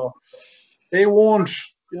strong. So they won't,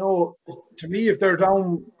 to me, if they're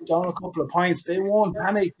down a couple of points, they won't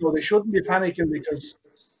panic. They shouldn't be panicking, because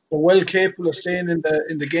they're well capable of staying in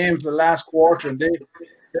the game for the last quarter, and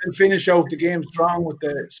they'll finish out the game strong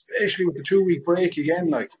especially with the 2-week break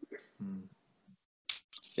again. Like.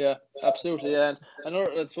 Yeah, absolutely. Yeah. And I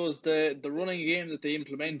suppose the running game that they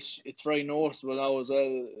implement, it's very noticeable now as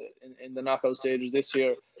well in the knockout stages this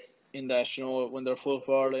year, in that, when they're full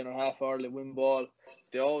forward line or half forward line win ball,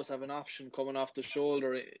 they always have an option coming off the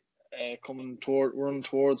shoulder, running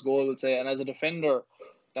towards goal, let's say. And as a defender,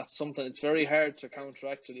 that's something, it's very hard to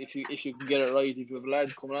counteract it if you can get it right. If you have a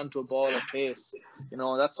lad coming onto a ball at pace,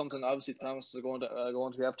 that's something obviously Thomas is going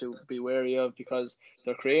to have to be wary of, because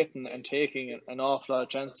they're creating and taking an awful lot of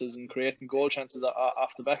chances and creating goal chances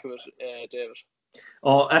off the back of it, David.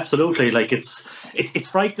 Oh, absolutely! Like, it's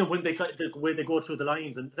frightening when they go through the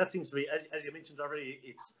lines, and that seems to be, as you mentioned already,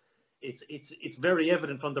 it's very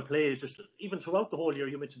evident from the play, just even throughout the whole year.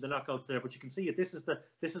 You mentioned the knockouts there, but you can see it. This is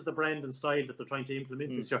the brand and style that they're trying to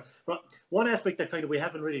implement this year. But one aspect that kind of we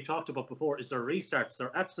haven't really talked about before is their restarts.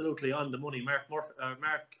 They're absolutely on the money. Mark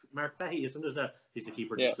Fahey, isn't it? He's the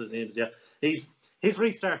keeper. Just the names, yeah. His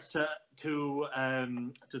restarts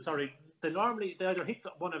they either hit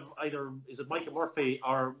one of is it Michael Murphy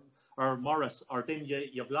or Morris, or then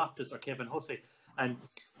you have Loftus or Kevin Hussey, and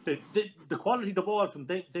the quality of the ball from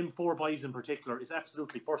them 4 boys in particular is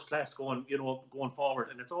absolutely first class going forward,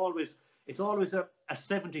 and it's always a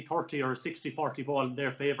 70-30 or a 60-40 ball in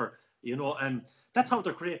their favour, and that's how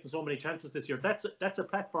they're creating so many chances this year. That's a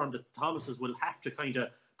platform that Thomas's will have to kind of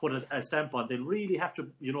put a stamp on. They'll really have to,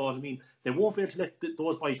 They won't be able to let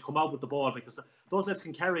those boys come out with the ball, because those lads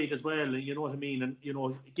can carry it as well, and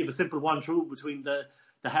give a simple 1-2 between the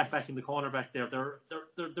halfback and the cornerback there.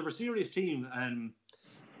 They're a serious team, and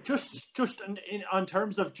just in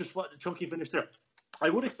terms of just what Chunky finished there, I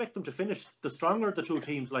would expect them to finish the stronger of the two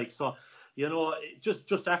teams. Like, so,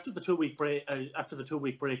 just after the 2-week break, and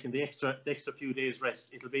the extra few days rest,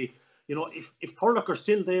 it'll be. If Turlough are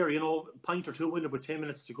still there, point or two winner with 10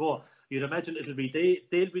 minutes to go, you'd imagine they'll be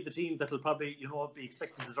the team that'll probably, be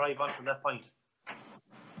expected to drive on from that point.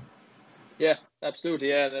 Yeah, absolutely.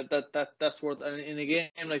 Yeah, that's worth. And in a game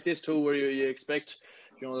like this too, where you expect,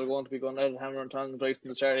 they're going to be going out hammer and tongs right from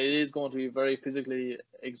the start, it is going to be very physically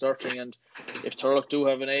exerting. And if Turlough do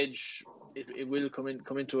have an edge, it will come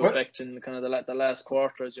into effect in kind of the last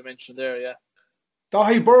quarter, as you mentioned there. Yeah.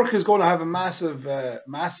 Dahi Burke is going to have a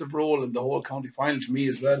massive role in the whole county final to me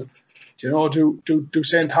as well. Do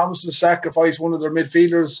St Thomas sacrifice one of their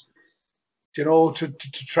midfielders to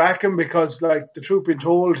track him, because, like, the truth being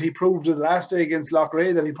told, he proved it last day against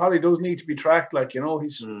Loughrea that he probably does need to be tracked. Like,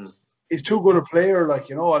 he's too good a player, like,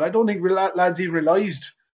 and I don't think lads even realised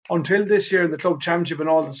until this year in the club championship and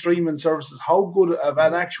all the streaming services how good of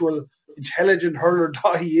an actual intelligent hurler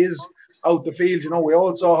he is out the field. We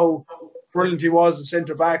all saw how brilliant he was as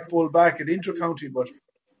centre back, full back at inter-county, but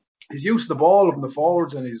his use of the ball from the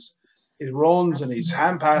forwards and his runs and his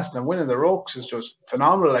hand pass and winning the rucks is just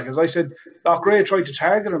phenomenal. Like, as I said, Loughrea tried to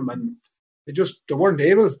target him and they weren't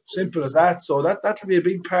able. Simple as that. So that'll be a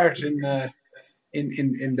big part in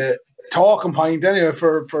the talking point anyway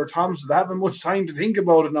for Thompson. They haven't much time to think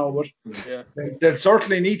about it now, but they'll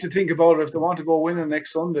certainly need to think about it if they want to go winning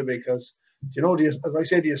next Sunday, because as I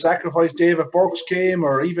said, do you sacrifice David Burke's game,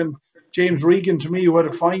 or even James Regan, to me, who had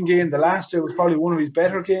a fine game the last day, was probably one of his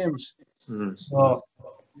better games. So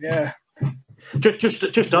yeah.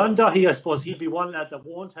 Just on Dahi, I suppose he'd be one lad that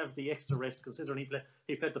won't have the extra rest, considering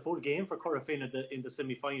he played the full game for Corofin in the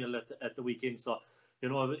semi-final at the weekend. So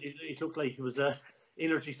it looked like it was a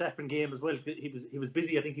energy sapping game as well. He was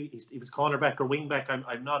busy. I think he was cornerback or wingback.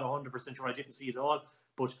 I'm not 100% sure. I didn't see it all,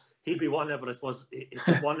 but he'd be one lad. But I suppose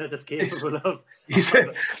it's one lad that's capable of.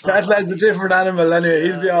 That lad's a different animal anyway.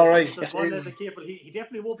 He'll be all right. One lad that's capable. He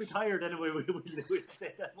definitely won't be tired anyway. We'll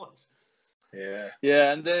say that much.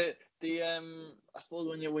 Yeah, and the I suppose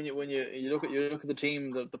when you look at the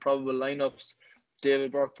team, the probable lineups,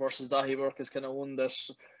 David Burke versus Dahi Burke is kind of one that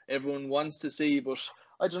everyone wants to see, but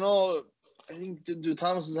I don't know. I think do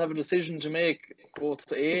Thomas's have a decision to make,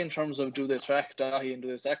 both in terms of do they track Dahi and do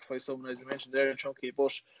they sacrifice someone, as you mentioned there in Chunky,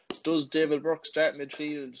 but does David Burke start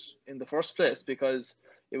midfield in the first place? Because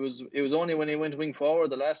it was only when he went wing forward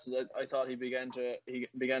the last that I thought he began to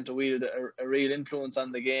wield a real influence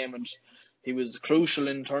on the game, and he was crucial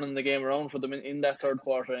in turning the game around for them in that third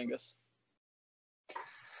quarter, Aonghus.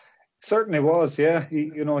 Certainly was, yeah.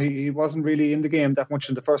 He wasn't really in the game that much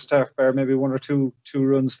in the first half, or maybe one or two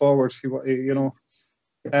runs forward. So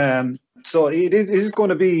it is going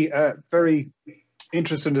to be a very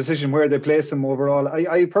interesting decision where they place him overall.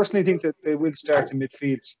 I personally think that they will start in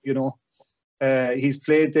midfield. He's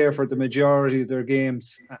played there for the majority of their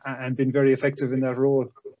games and been very effective in that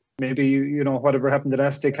role. Maybe, whatever happened the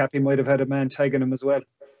last day, Cappy might have had a man tagging him as well.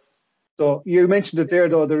 So you mentioned it there,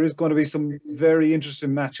 though. There is going to be some very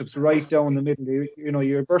interesting matchups right down the middle.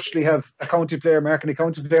 You virtually have a county player marking a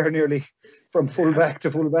county player nearly from full-back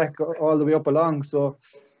to full-back all the way up along. So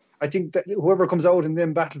I think that whoever comes out in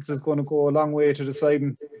them battles is going to go a long way to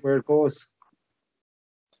deciding where it goes.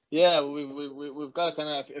 Yeah, we've got kind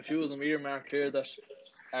of a few of them earmarked here that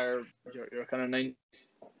are you're kind of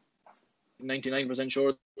 99%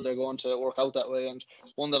 sure they're going to work out that way, and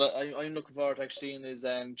one that I'm looking forward to actually seeing is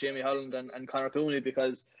Jamie Holland and Conor Cooney,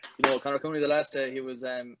 because Conor Cooney the last day he was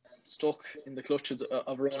stuck in the clutches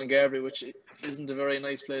of Ronan Garvey, which isn't a very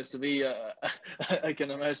nice place to be, I can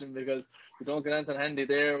imagine, because you don't get anything handy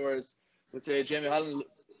there, whereas let's say Jamie Holland,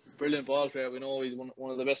 brilliant ball player, we know he's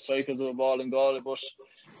one of the best strikers of a ball in Galway, but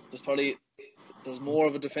there's more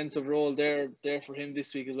of a defensive role there for him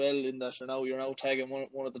this week as well, in that you're now tagging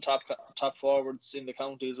one of the top forwards in the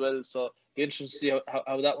county as well. So be interesting to see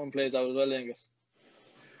how that one plays out as well, Aonghus.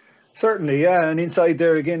 Certainly, yeah. And inside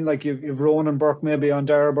there again, like you've Ronan Burke maybe on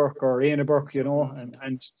Dara Burke or Aina Burke,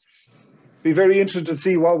 and be very interested to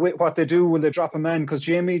see what they do when they drop a man, because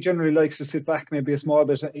Jamie generally likes to sit back maybe a small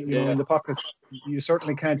bit, in the pockets. You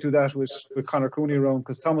certainly can't do that with Conor Cooney around,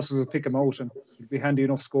 because Thomas will pick him out and it'd be handy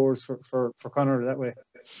enough scores for Conor that way.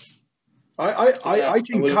 I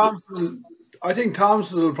think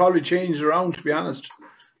Thompson will probably change around, to be honest.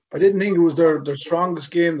 I didn't think it was their strongest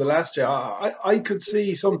game the last year. I could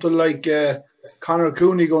see something like Conor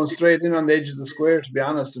Cooney going straight in on the edge of the square, to be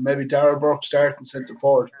honest, and maybe Dara Burke starting centre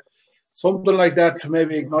forward. Something like that to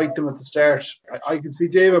maybe ignite them at the start. I can see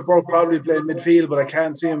David Burke probably playing midfield, but I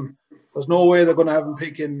can't see him. There's no way they're going to have him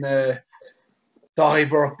picking Dahi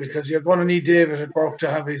Burke, because you're going to need David Burke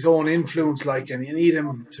to have his own influence, and you need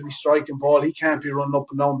him to be striking ball. He can't be running up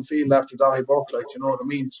and down the field after Dahi Burke, you know what I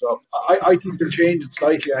mean? So I think they'll change it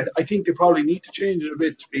slightly. I think they probably need to change it a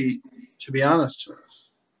bit, to be honest.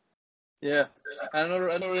 Yeah, and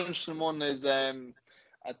another interesting one is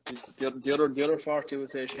at the other 40,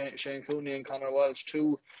 would say Shane Cooney and Conor Walsh,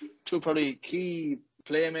 two probably key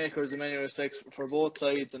playmakers in many respects for both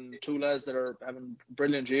sides, and two lads that are having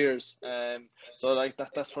brilliant years. So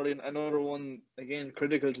that's probably another one, again,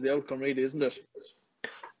 critical to the outcome, really, isn't it?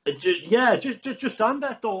 Yeah, just on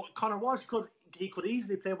that though, Conor Walsh could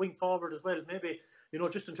easily play wing forward as well. Maybe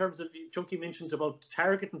just in terms of Chunky mentioned about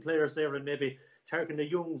targeting players there, and maybe targeting a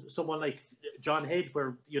young someone like John Head,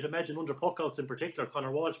 where you'd imagine under puckouts in particular,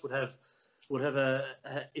 Conor Walsh would have would have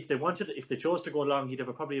if they chose to go long, he'd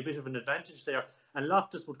have probably a bit of an advantage there. And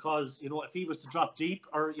Loftus would cause, if he was to drop deep,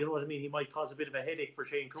 or you know what I mean, he might cause a bit of a headache for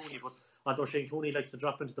Shane Cooney. But although Shane Cooney likes to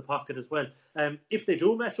drop into the pocket as well, if they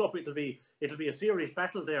do match up, it'll be a serious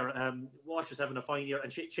battle there. Walsh is having a fine year,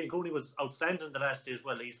 and Shane Cooney was outstanding the last day as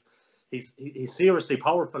well. He's seriously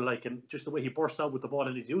powerful, and just the way he bursts out with the ball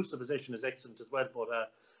and his use of possession is excellent as well. But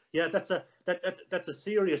yeah, that's a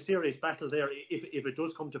serious battle there. If it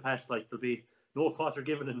does come to pass, there'll be no quarter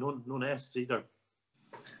given and none asked either.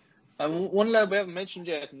 One lad we haven't mentioned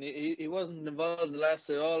yet, and he wasn't involved in the last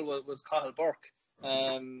at all, was Cathal Burke.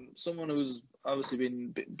 Someone who's obviously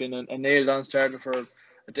been a nailed on starter for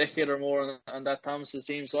a decade or more on that Thomas's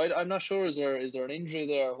team. So I'm not sure is there an injury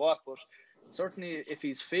there or what, but certainly if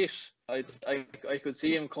he's fit, I could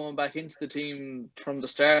see him coming back into the team from the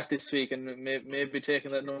start this week and maybe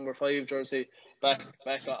taking that number 5 jersey back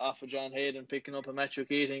off of John Hayden and picking up a Matthew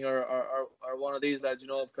Keating or one of these lads,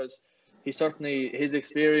 because he certainly, his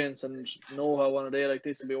experience and know-how on a day like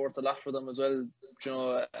this will be worth a lot for them as well,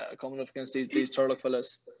 coming up against these Turlough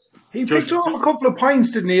fellas. He picked up a couple of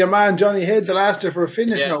points, didn't he, your man Johnny Head, the last day for a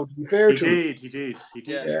finish now, to be fair to him. He did.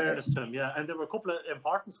 In fairness to him, yeah. And there were a couple of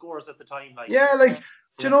important scores at the time. And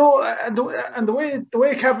the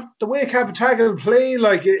way Capitagal play,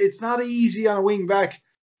 it's not easy on a wing back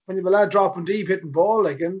when you have a lad dropping deep, hitting ball,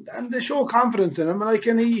 and they show confidence in him,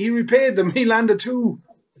 and he repaid them. He landed two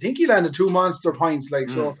monster points,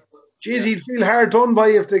 so. Geez, he'd feel hard done by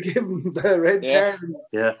if they give him the red card.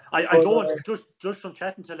 Yeah, I don't just from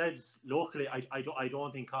chatting to lads locally, I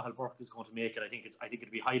don't think Cathal Burke is going to make it. I think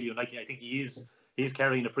it'd be highly unlikely. I think he's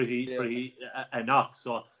carrying a pretty a knock.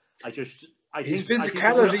 So his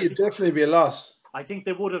physicality would definitely be a loss. I think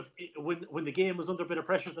they would have when the game was under a bit of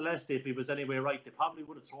pressure the last day. If he was anyway right, they probably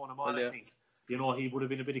would have thrown him on. I think. He would have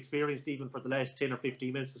been a bit experienced even for the last 10 or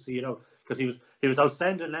 15 minutes to see it out, because he was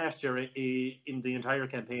outstanding last year in the entire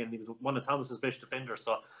campaign. He was one of Thomas's best defenders.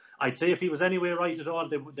 So I'd say if he was anyway right at all,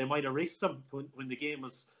 they might have risked him when the game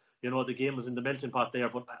was, the game was in the melting pot there.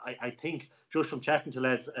 But I think just from chatting to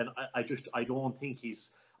lads, and I don't think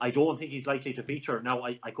he's likely to feature. Now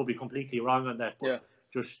I could be completely wrong on that, but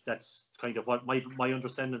just that's kind of what my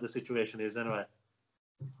understanding of the situation is anyway.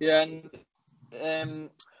 Yeah, and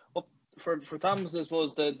for Thomas, I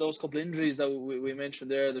suppose those couple of injuries that we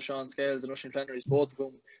mentioned there, the Sean Scales and Oisin Flannery's, both of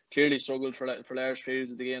whom clearly struggled for large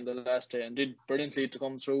periods of the game the last day and did brilliantly to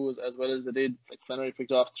come through as well as they did. Flannery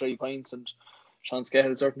picked off 3 points and Sean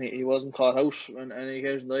Scales, certainly he wasn't caught out on any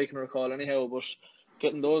occasion that I can recall anyhow, but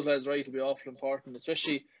getting those lads right will be awful important,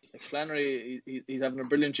 especially Flannery. He's having a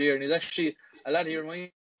brilliant year, and he's actually a lad here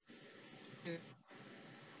reminds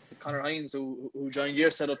Conor Hines, who joined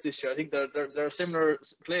your setup this year. I think they're similar,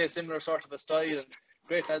 play a similar sort of a style, and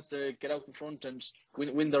great lads to get out in front and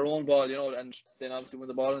win their own ball, and then obviously when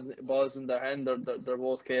the ball's in their hand, they're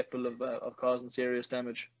both capable of causing serious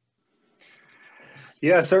damage.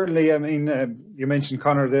 Yeah, certainly. I mean, you mentioned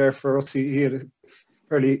Conor there. For us, he had a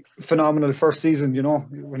fairly phenomenal first season.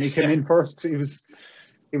 When he came in first, he was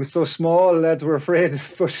so small, lads were afraid,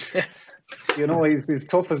 but. He's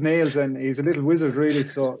tough as nails and he's a little wizard, really.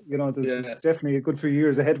 So, there's definitely a good few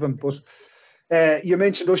years ahead of him. But you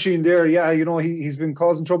mentioned Oisin there. Yeah, he's been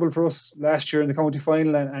causing trouble for us last year in the county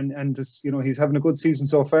final, and he's having a good season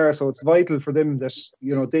so far. So it's vital for them that,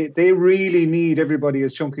 they really need everybody,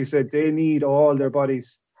 as Chunky said. They need all their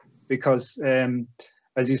bodies because,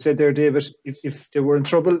 as you said there, David, if they were in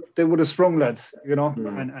trouble, they would have sprung, lads,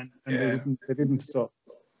 and they didn't. So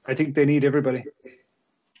I think they need everybody.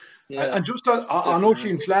 Yeah. And just on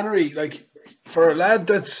Oisin Flannery, for a lad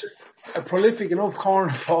that's a prolific enough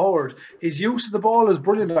corner forward, his use of the ball is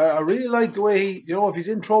brilliant. I really like the way he, if he's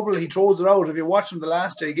in trouble, he throws it out. If you watch him the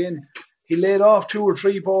last day again, he laid off 2 or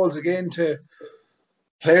 3 balls again to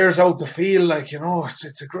players out the field.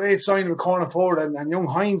 It's a great sign of a corner forward. And young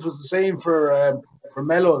Hines was the same for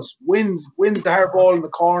Mellows. Wins the hard ball in the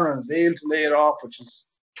corner and is able to lay it off, which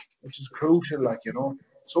is crucial.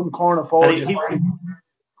 Some corner forward.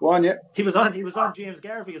 Go on, yeah. He was on James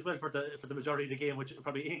Garvey as well for the majority of the game, which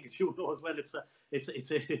probably Aonghus you know as well. It's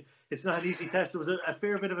not an easy test. There was a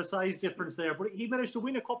fair bit of a size difference there, but he managed to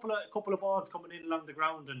win a couple of balls coming in along the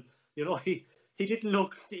ground, and he didn't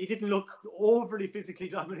look overly physically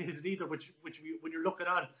dominated either. Which when you're looking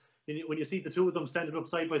on, when you see the two of them standing up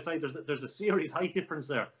side by side, there's a serious height difference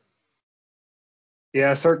there.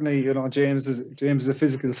 Yeah, certainly. James is a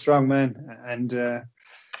physical strong man, and.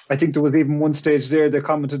 I think there was even one stage there they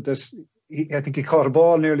commented that I think he caught a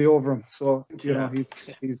ball nearly over him. So,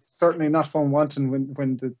 he's certainly not fun wanting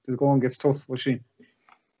when the going gets tough, was she?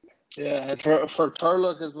 Yeah, and for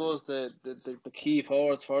Turlough, I suppose the key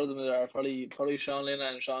forwards for them are probably Sean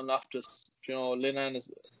Linan and Sean Loftus. You know, Linan is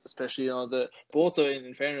especially, you know, both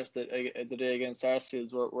in fairness the day against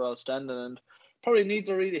Sarsfields were outstanding, and probably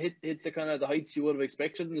neither really hit the kind of the heights you would have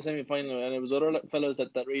expected in the semi final. And it was other fellas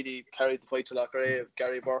that really carried the fight to Loughrea,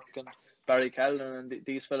 Gary Burke and Barry Callanan, and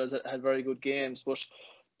these fellas had very good games. But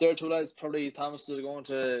their two lads, probably Thomas, is going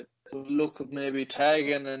to look at maybe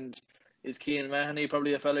tagging, and is Cian Mahoney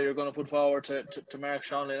probably a fella you're going to put forward to mark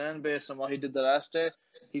Sean Linan based on what he did the last day?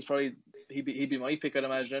 He'd be my pick, I'd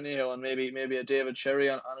imagine, anyhow, and maybe a David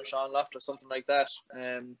Sherry on a Sean Loftus, something like that.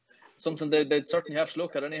 Something they'd certainly have to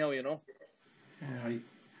look at anyhow, you know. Yeah,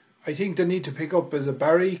 I think they need to pick up, is it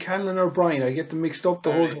Barry Canlan or Brian? I get them mixed up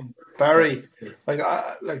the whole time. Barry,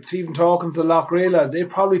 like even talking to the Loughrea lads, they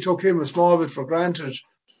probably took him a small bit for granted.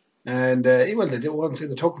 And well, they didn't want to say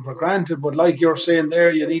they took him for granted, but like you're saying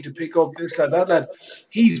there, you need to pick up this lad, that lad.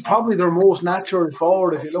 He's probably their most natural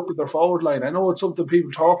forward if you look at their forward line. I know it's something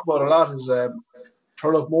people talk about a lot, is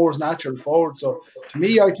Turloughmore's natural forward. So to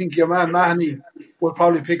me, I think your man Mahoney will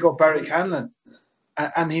probably pick up Barry Canlan.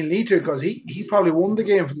 And he'll need to, because he probably won the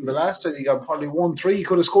game from the last time. He got probably 1-3. He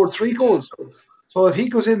could have scored 3 goals. So if he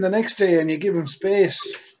goes in the next day and you give him space,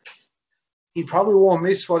 he probably won't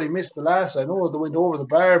miss what he missed the last. I know they went over the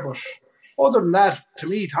bar, but other than that, to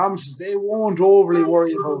me, Thompsons, they won't overly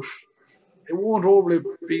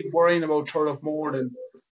be worrying about Turloughmore.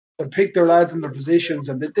 They'll pick their lads in their positions,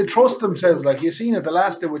 and they trust themselves. Like you've seen it the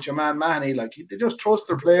last day with your man Mahoney, like they just trust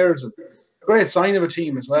their players. And a great sign of a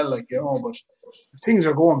team as well, like, you know, but if things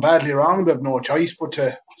are going badly wrong, they've no choice but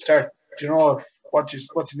to start, you know, what's his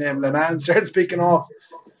name, Lenan starts picking off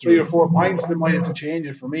 3 or 4 points, they might have to change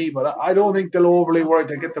it for me. But I don't think they'll overly worry.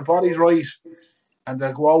 They get the bodies right and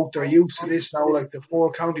they'll go out. They're used to this now, like the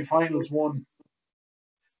 4 county finals won.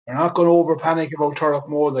 They're not going to over panic about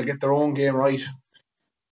Turloughmore. They'll get their own game right.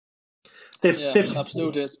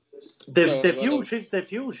 Absolutely. They've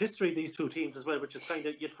huge history, these two teams as well, which is kind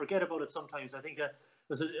of, you'd forget about it sometimes. I think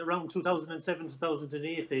was it around 2007,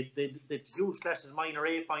 2008, they did huge clashes, minor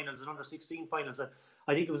A finals and under 16 finals. And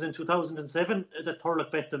I think it was in 2007 that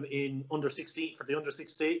Turlough bet them in under 16 for the under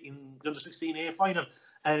 16 in the under 16A final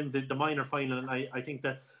and the minor final. And I think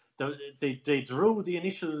that they drew the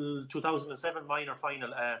initial 2007 minor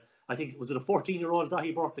final. I think it was a 14-year-old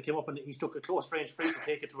Dahi Burke that came up and he took a close range free to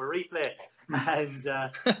take it to a replay, and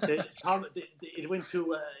it went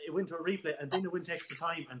to a replay, and then it went to extra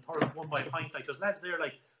time, and Turlough won by a point. Like there's lads there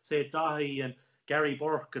like say Dahi and Gary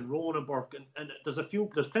Burke and Ronan Burke, and there's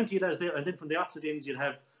plenty of lads there, and then from the opposite ends you'd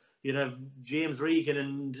have James Regan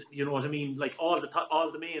and you know what I mean, like all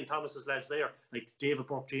the main Thomas's lads there, like David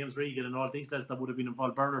Burke, James Regan, and all these lads that would have been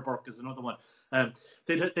involved. Bernard Burke is another one.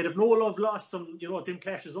 They'd have no love lost them, you know, them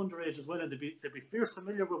clashes underage as well, and they'd be fierce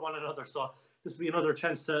familiar with one another. So this would be another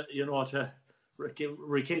chance to, you know, to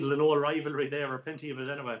rekindle an old rivalry there, or plenty of it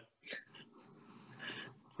anyway.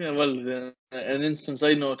 Yeah, well, an instant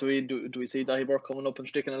side note: do we see Dahi Burke coming up and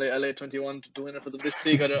sticking a late 21 to win it for them this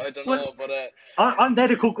week? I don't know, but on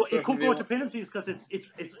that it could go to penalties, because it's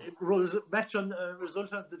match on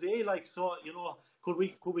result of the day. Like, so, you know, could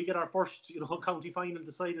we get our first, you know, county final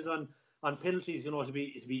decided on penalties? You know, it'd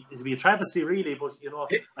be a travesty really, but you know,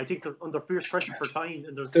 I think they're under fierce pressure for time,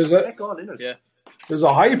 and there's a all in it. Yeah, there's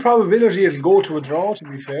a high probability it'll go to a draw. To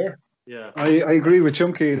be fair, yeah, I agree with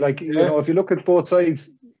Chunky. Like, you know, if you look at both sides,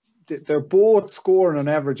 they're both scoring an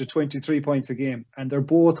average of 23 points a game, and they're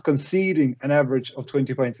both conceding an average of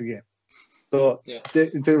 20 points a game. So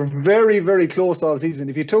they're very, very close all season.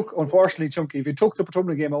 Unfortunately, Chunky, if you took the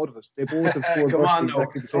Portumna game out of it, they both have scored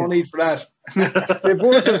exactly the same. No need for that. They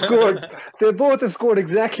both have scored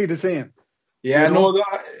exactly the same. Yeah, you know?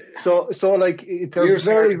 So like they're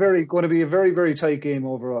very, very going to be a very, very tight game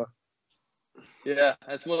overall. Yeah,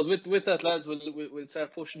 I suppose with that, lads, we'll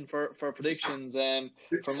start pushing for predictions.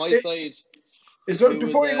 From my side,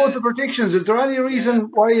 before you go to predictions, is there any reason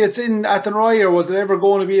why it's in Athenry, or was it ever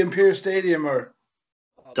going to be in Pearse Stadium? Or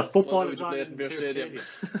the football is on in Pearse Stadium.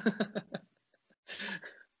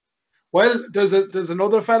 Well, there's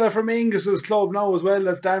another fella from Aonghus's club now as well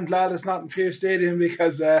that's damn glad it's not in Pearse Stadium,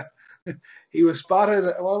 because he was spotted.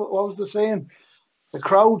 What was the saying? The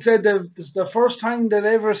crowd said this is the first time they've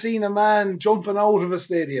ever seen a man jumping out of a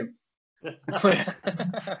stadium. I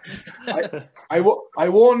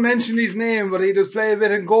won't mention his name, but he does play a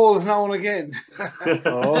bit in goals now and again.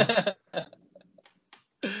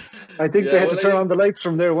 I think they had to turn on the lights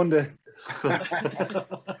from there one day. Well,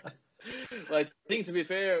 I think, to be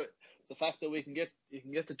fair, the fact that you can get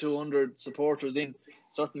the 200 supporters in,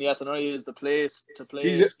 certainly Athenry is the place to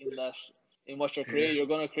play in that. in what you're creating. You're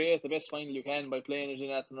going to create the best final you can by playing it in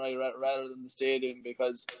Athenry rather than the stadium,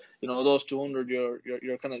 because those 200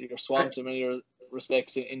 you're swamped in many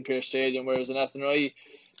respects in Pearse Stadium, whereas in Athenry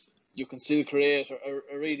you can still create a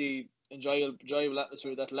really enjoyable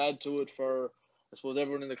atmosphere that'll add to it for, I suppose,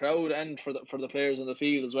 everyone in the crowd and for the players in the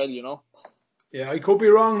field as well. Yeah, I could be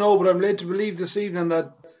wrong now, but I'm led to believe this evening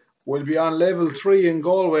that we'll be on level 3 in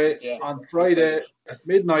Galway on Friday at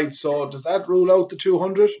midnight. So does that rule out the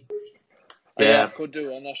 200? Yeah, could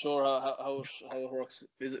do. I'm not sure how it works.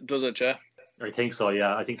 Does it, yeah? I think so,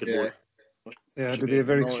 yeah. I think it would. Yeah, it'd be a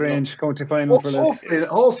very strange county final for us.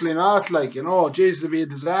 Hopefully not, Jesus, it'd be a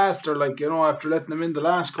disaster, after letting them in the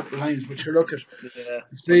last couple of times. But you're looking. Yeah,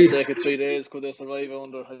 for the sake of 3 days, could they survive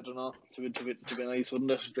under? I don't know. To be nice, wouldn't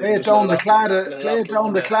it? Play it down the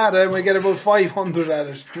Claddagh, and we get about 500 at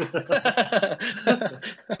it.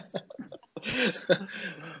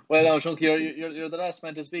 Well, now, Chunky, you're the last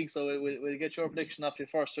man to speak, so we'll get your prediction off you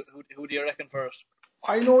first. Who do you reckon first?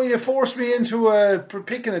 I know you forced me into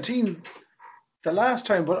picking a team the last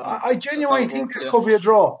time, but I genuinely think this could be a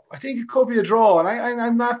draw. I think it could be a draw, and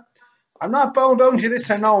I'm not bound down to this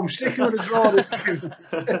time now. I'm sticking with a draw this time.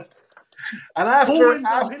 And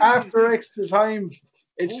after extra time,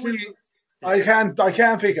 it's still I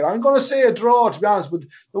can't pick it. I'm going to say a draw, to be honest. But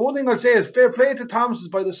the one thing I'll say is fair play to Thomas's.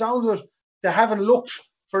 By the sounds of it, they haven't looked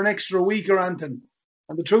for an extra week or anything.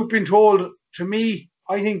 And the truth being told, to me,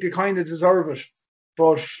 I think they kind of deserve it.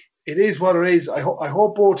 But it is what it is. I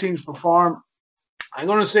hope both teams perform. I'm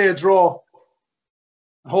going to say a draw.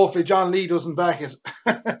 Hopefully John Lee doesn't back it.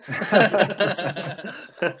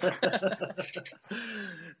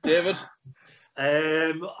 David?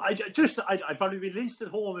 I'd probably be lynched at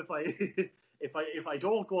home if I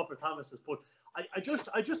don't go for Thomas's. But I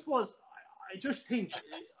just think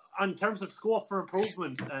in terms of scope for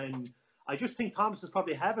improvement, and I just think Thomas's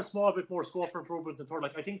probably have a small bit more scope for improvement than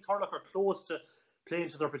Turlough. I think Turlough are close to playing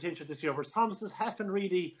to their potential this year, whereas Thomas's haven't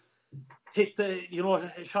really hit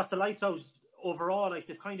shot the lights out overall. Like,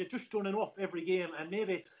 they've kind of just done enough every game, and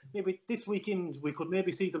maybe this weekend we could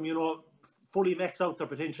maybe see them fully max out their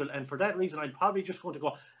potential, and for that reason I'm probably just going to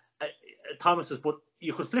go Thomas's. But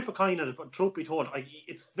you could flip a coin at it, but truth be told,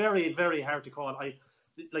 it's very, very hard to call.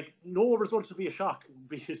 No result would be a shock,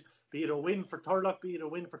 be it a win for Turlough, be it a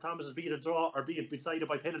win for Thomas's, be it a draw, or be it decided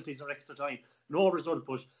by penalties or extra time. No result,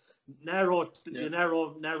 but narrow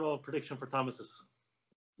prediction for Thomas's.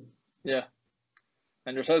 Yeah.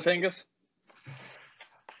 And yourself, Aonghus?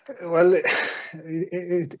 Well,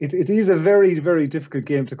 it is a very, very difficult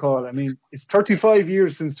game to call. I mean, it's 35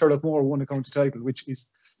 years since Turloughmore won a county title, which is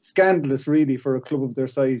scandalous, really, for a club of their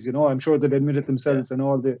size. I'm sure they'd admit it themselves, and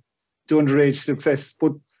all the underage success.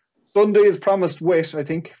 But Sunday is promised wet, I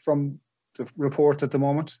think, from the reports at the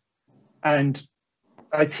moment. And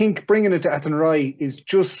I think bringing it to Athenry is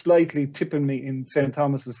just slightly tipping me in St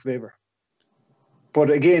Thomas's favour. But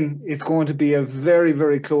again, it's going to be a very,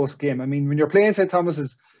 very close game. I mean, when you're playing St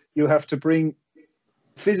Thomas's, you have to bring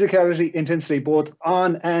physicality, intensity, both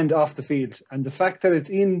on and off the field. And the fact that it's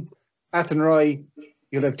in Athenry,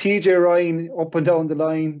 you'll have TJ Ryan up and down the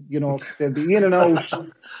line. They'll be in and out,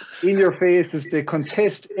 in your faces. They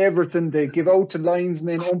contest everything. They give out to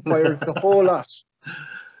linesmen, umpires, the whole lot.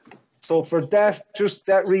 So for just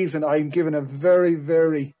that reason, I'm giving a very,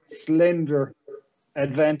 very slender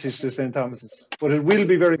advantage to St Thomas's, but it will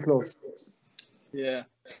be very close. Yeah,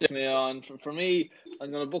 definitely. And for me,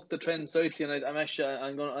 I'm going to book the trend slightly, and I'm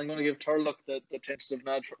going to give Turlough the tentative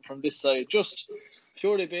nod from this side, just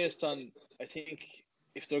purely based on, I think,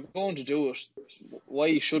 if they're going to do it,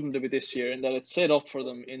 why shouldn't it be this year? In that it's set up for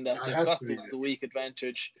them, in that they've got the weak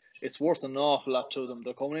advantage. It's worth an awful lot to them.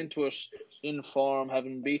 They're coming into it in form,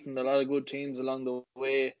 having beaten a lot of good teams along the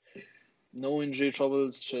way. No injury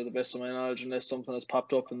troubles, to the best of my knowledge, unless something has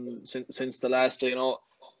popped up since the last day,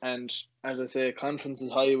 And as I say, confidence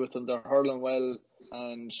is high with them. They're hurling well,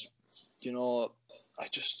 and I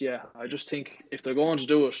just think if they're going to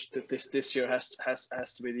do it, that this year has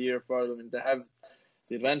to be the year for them. And they have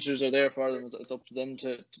the advantages are there for them. It's up to them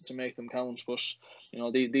to make them count. But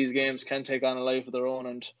these games can take on a life of their own.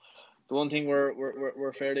 And the one thing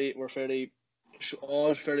we're fairly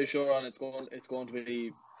sure on, it's going to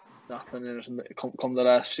be nothing in it come the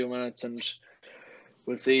last few minutes, and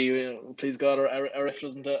we'll see. Please God, our ref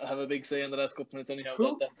doesn't have a big say in the last couple minutes anyhow.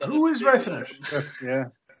 Who is reffing it? Yeah,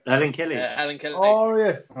 Alan Kelly. Alan Kelly. Oh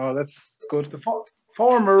yeah. Oh, that's good. The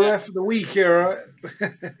former ref of the week here.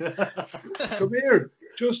 Come here.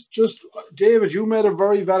 Just David, you made a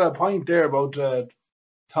very valid point there about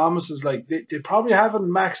Thomas is they probably haven't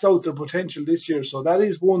maxed out their potential this year, so that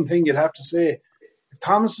is one thing you'd have to say. If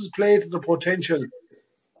Thomas has played to their potential,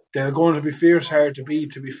 they're going to be fierce hard to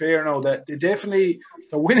beat. To be fair, now that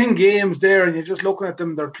they're winning games there, and you're just looking at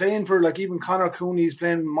them. They're playing for, like, even Conor Cooney's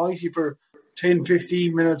playing mighty for 10,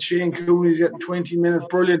 15 minutes. Shane Cooney's getting 20 minutes.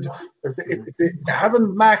 Brilliant. They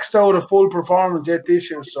haven't maxed out a full performance yet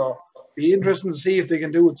this year, so be interesting to see if they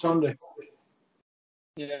can do it Sunday.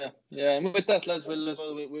 Yeah. And with that, lads,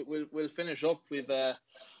 we'll finish up.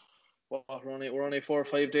 We're only 4 or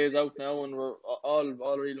 5 days out now, and we're all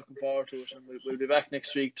really looking forward to it. And we'll be back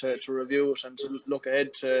next week to review it and to look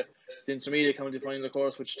ahead to the intermediate county final, of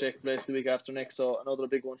course, which takes place the week after next. So another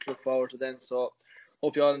big one to look forward to then. So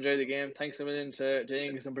hope you all enjoy the game. Thanks a million to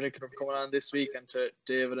Aonghus in particular for coming on this week, and to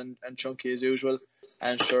David and Chunky as usual.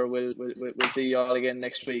 And sure, we'll see you all again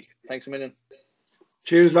next week. Thanks a million.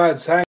 Cheers, lads. Thanks.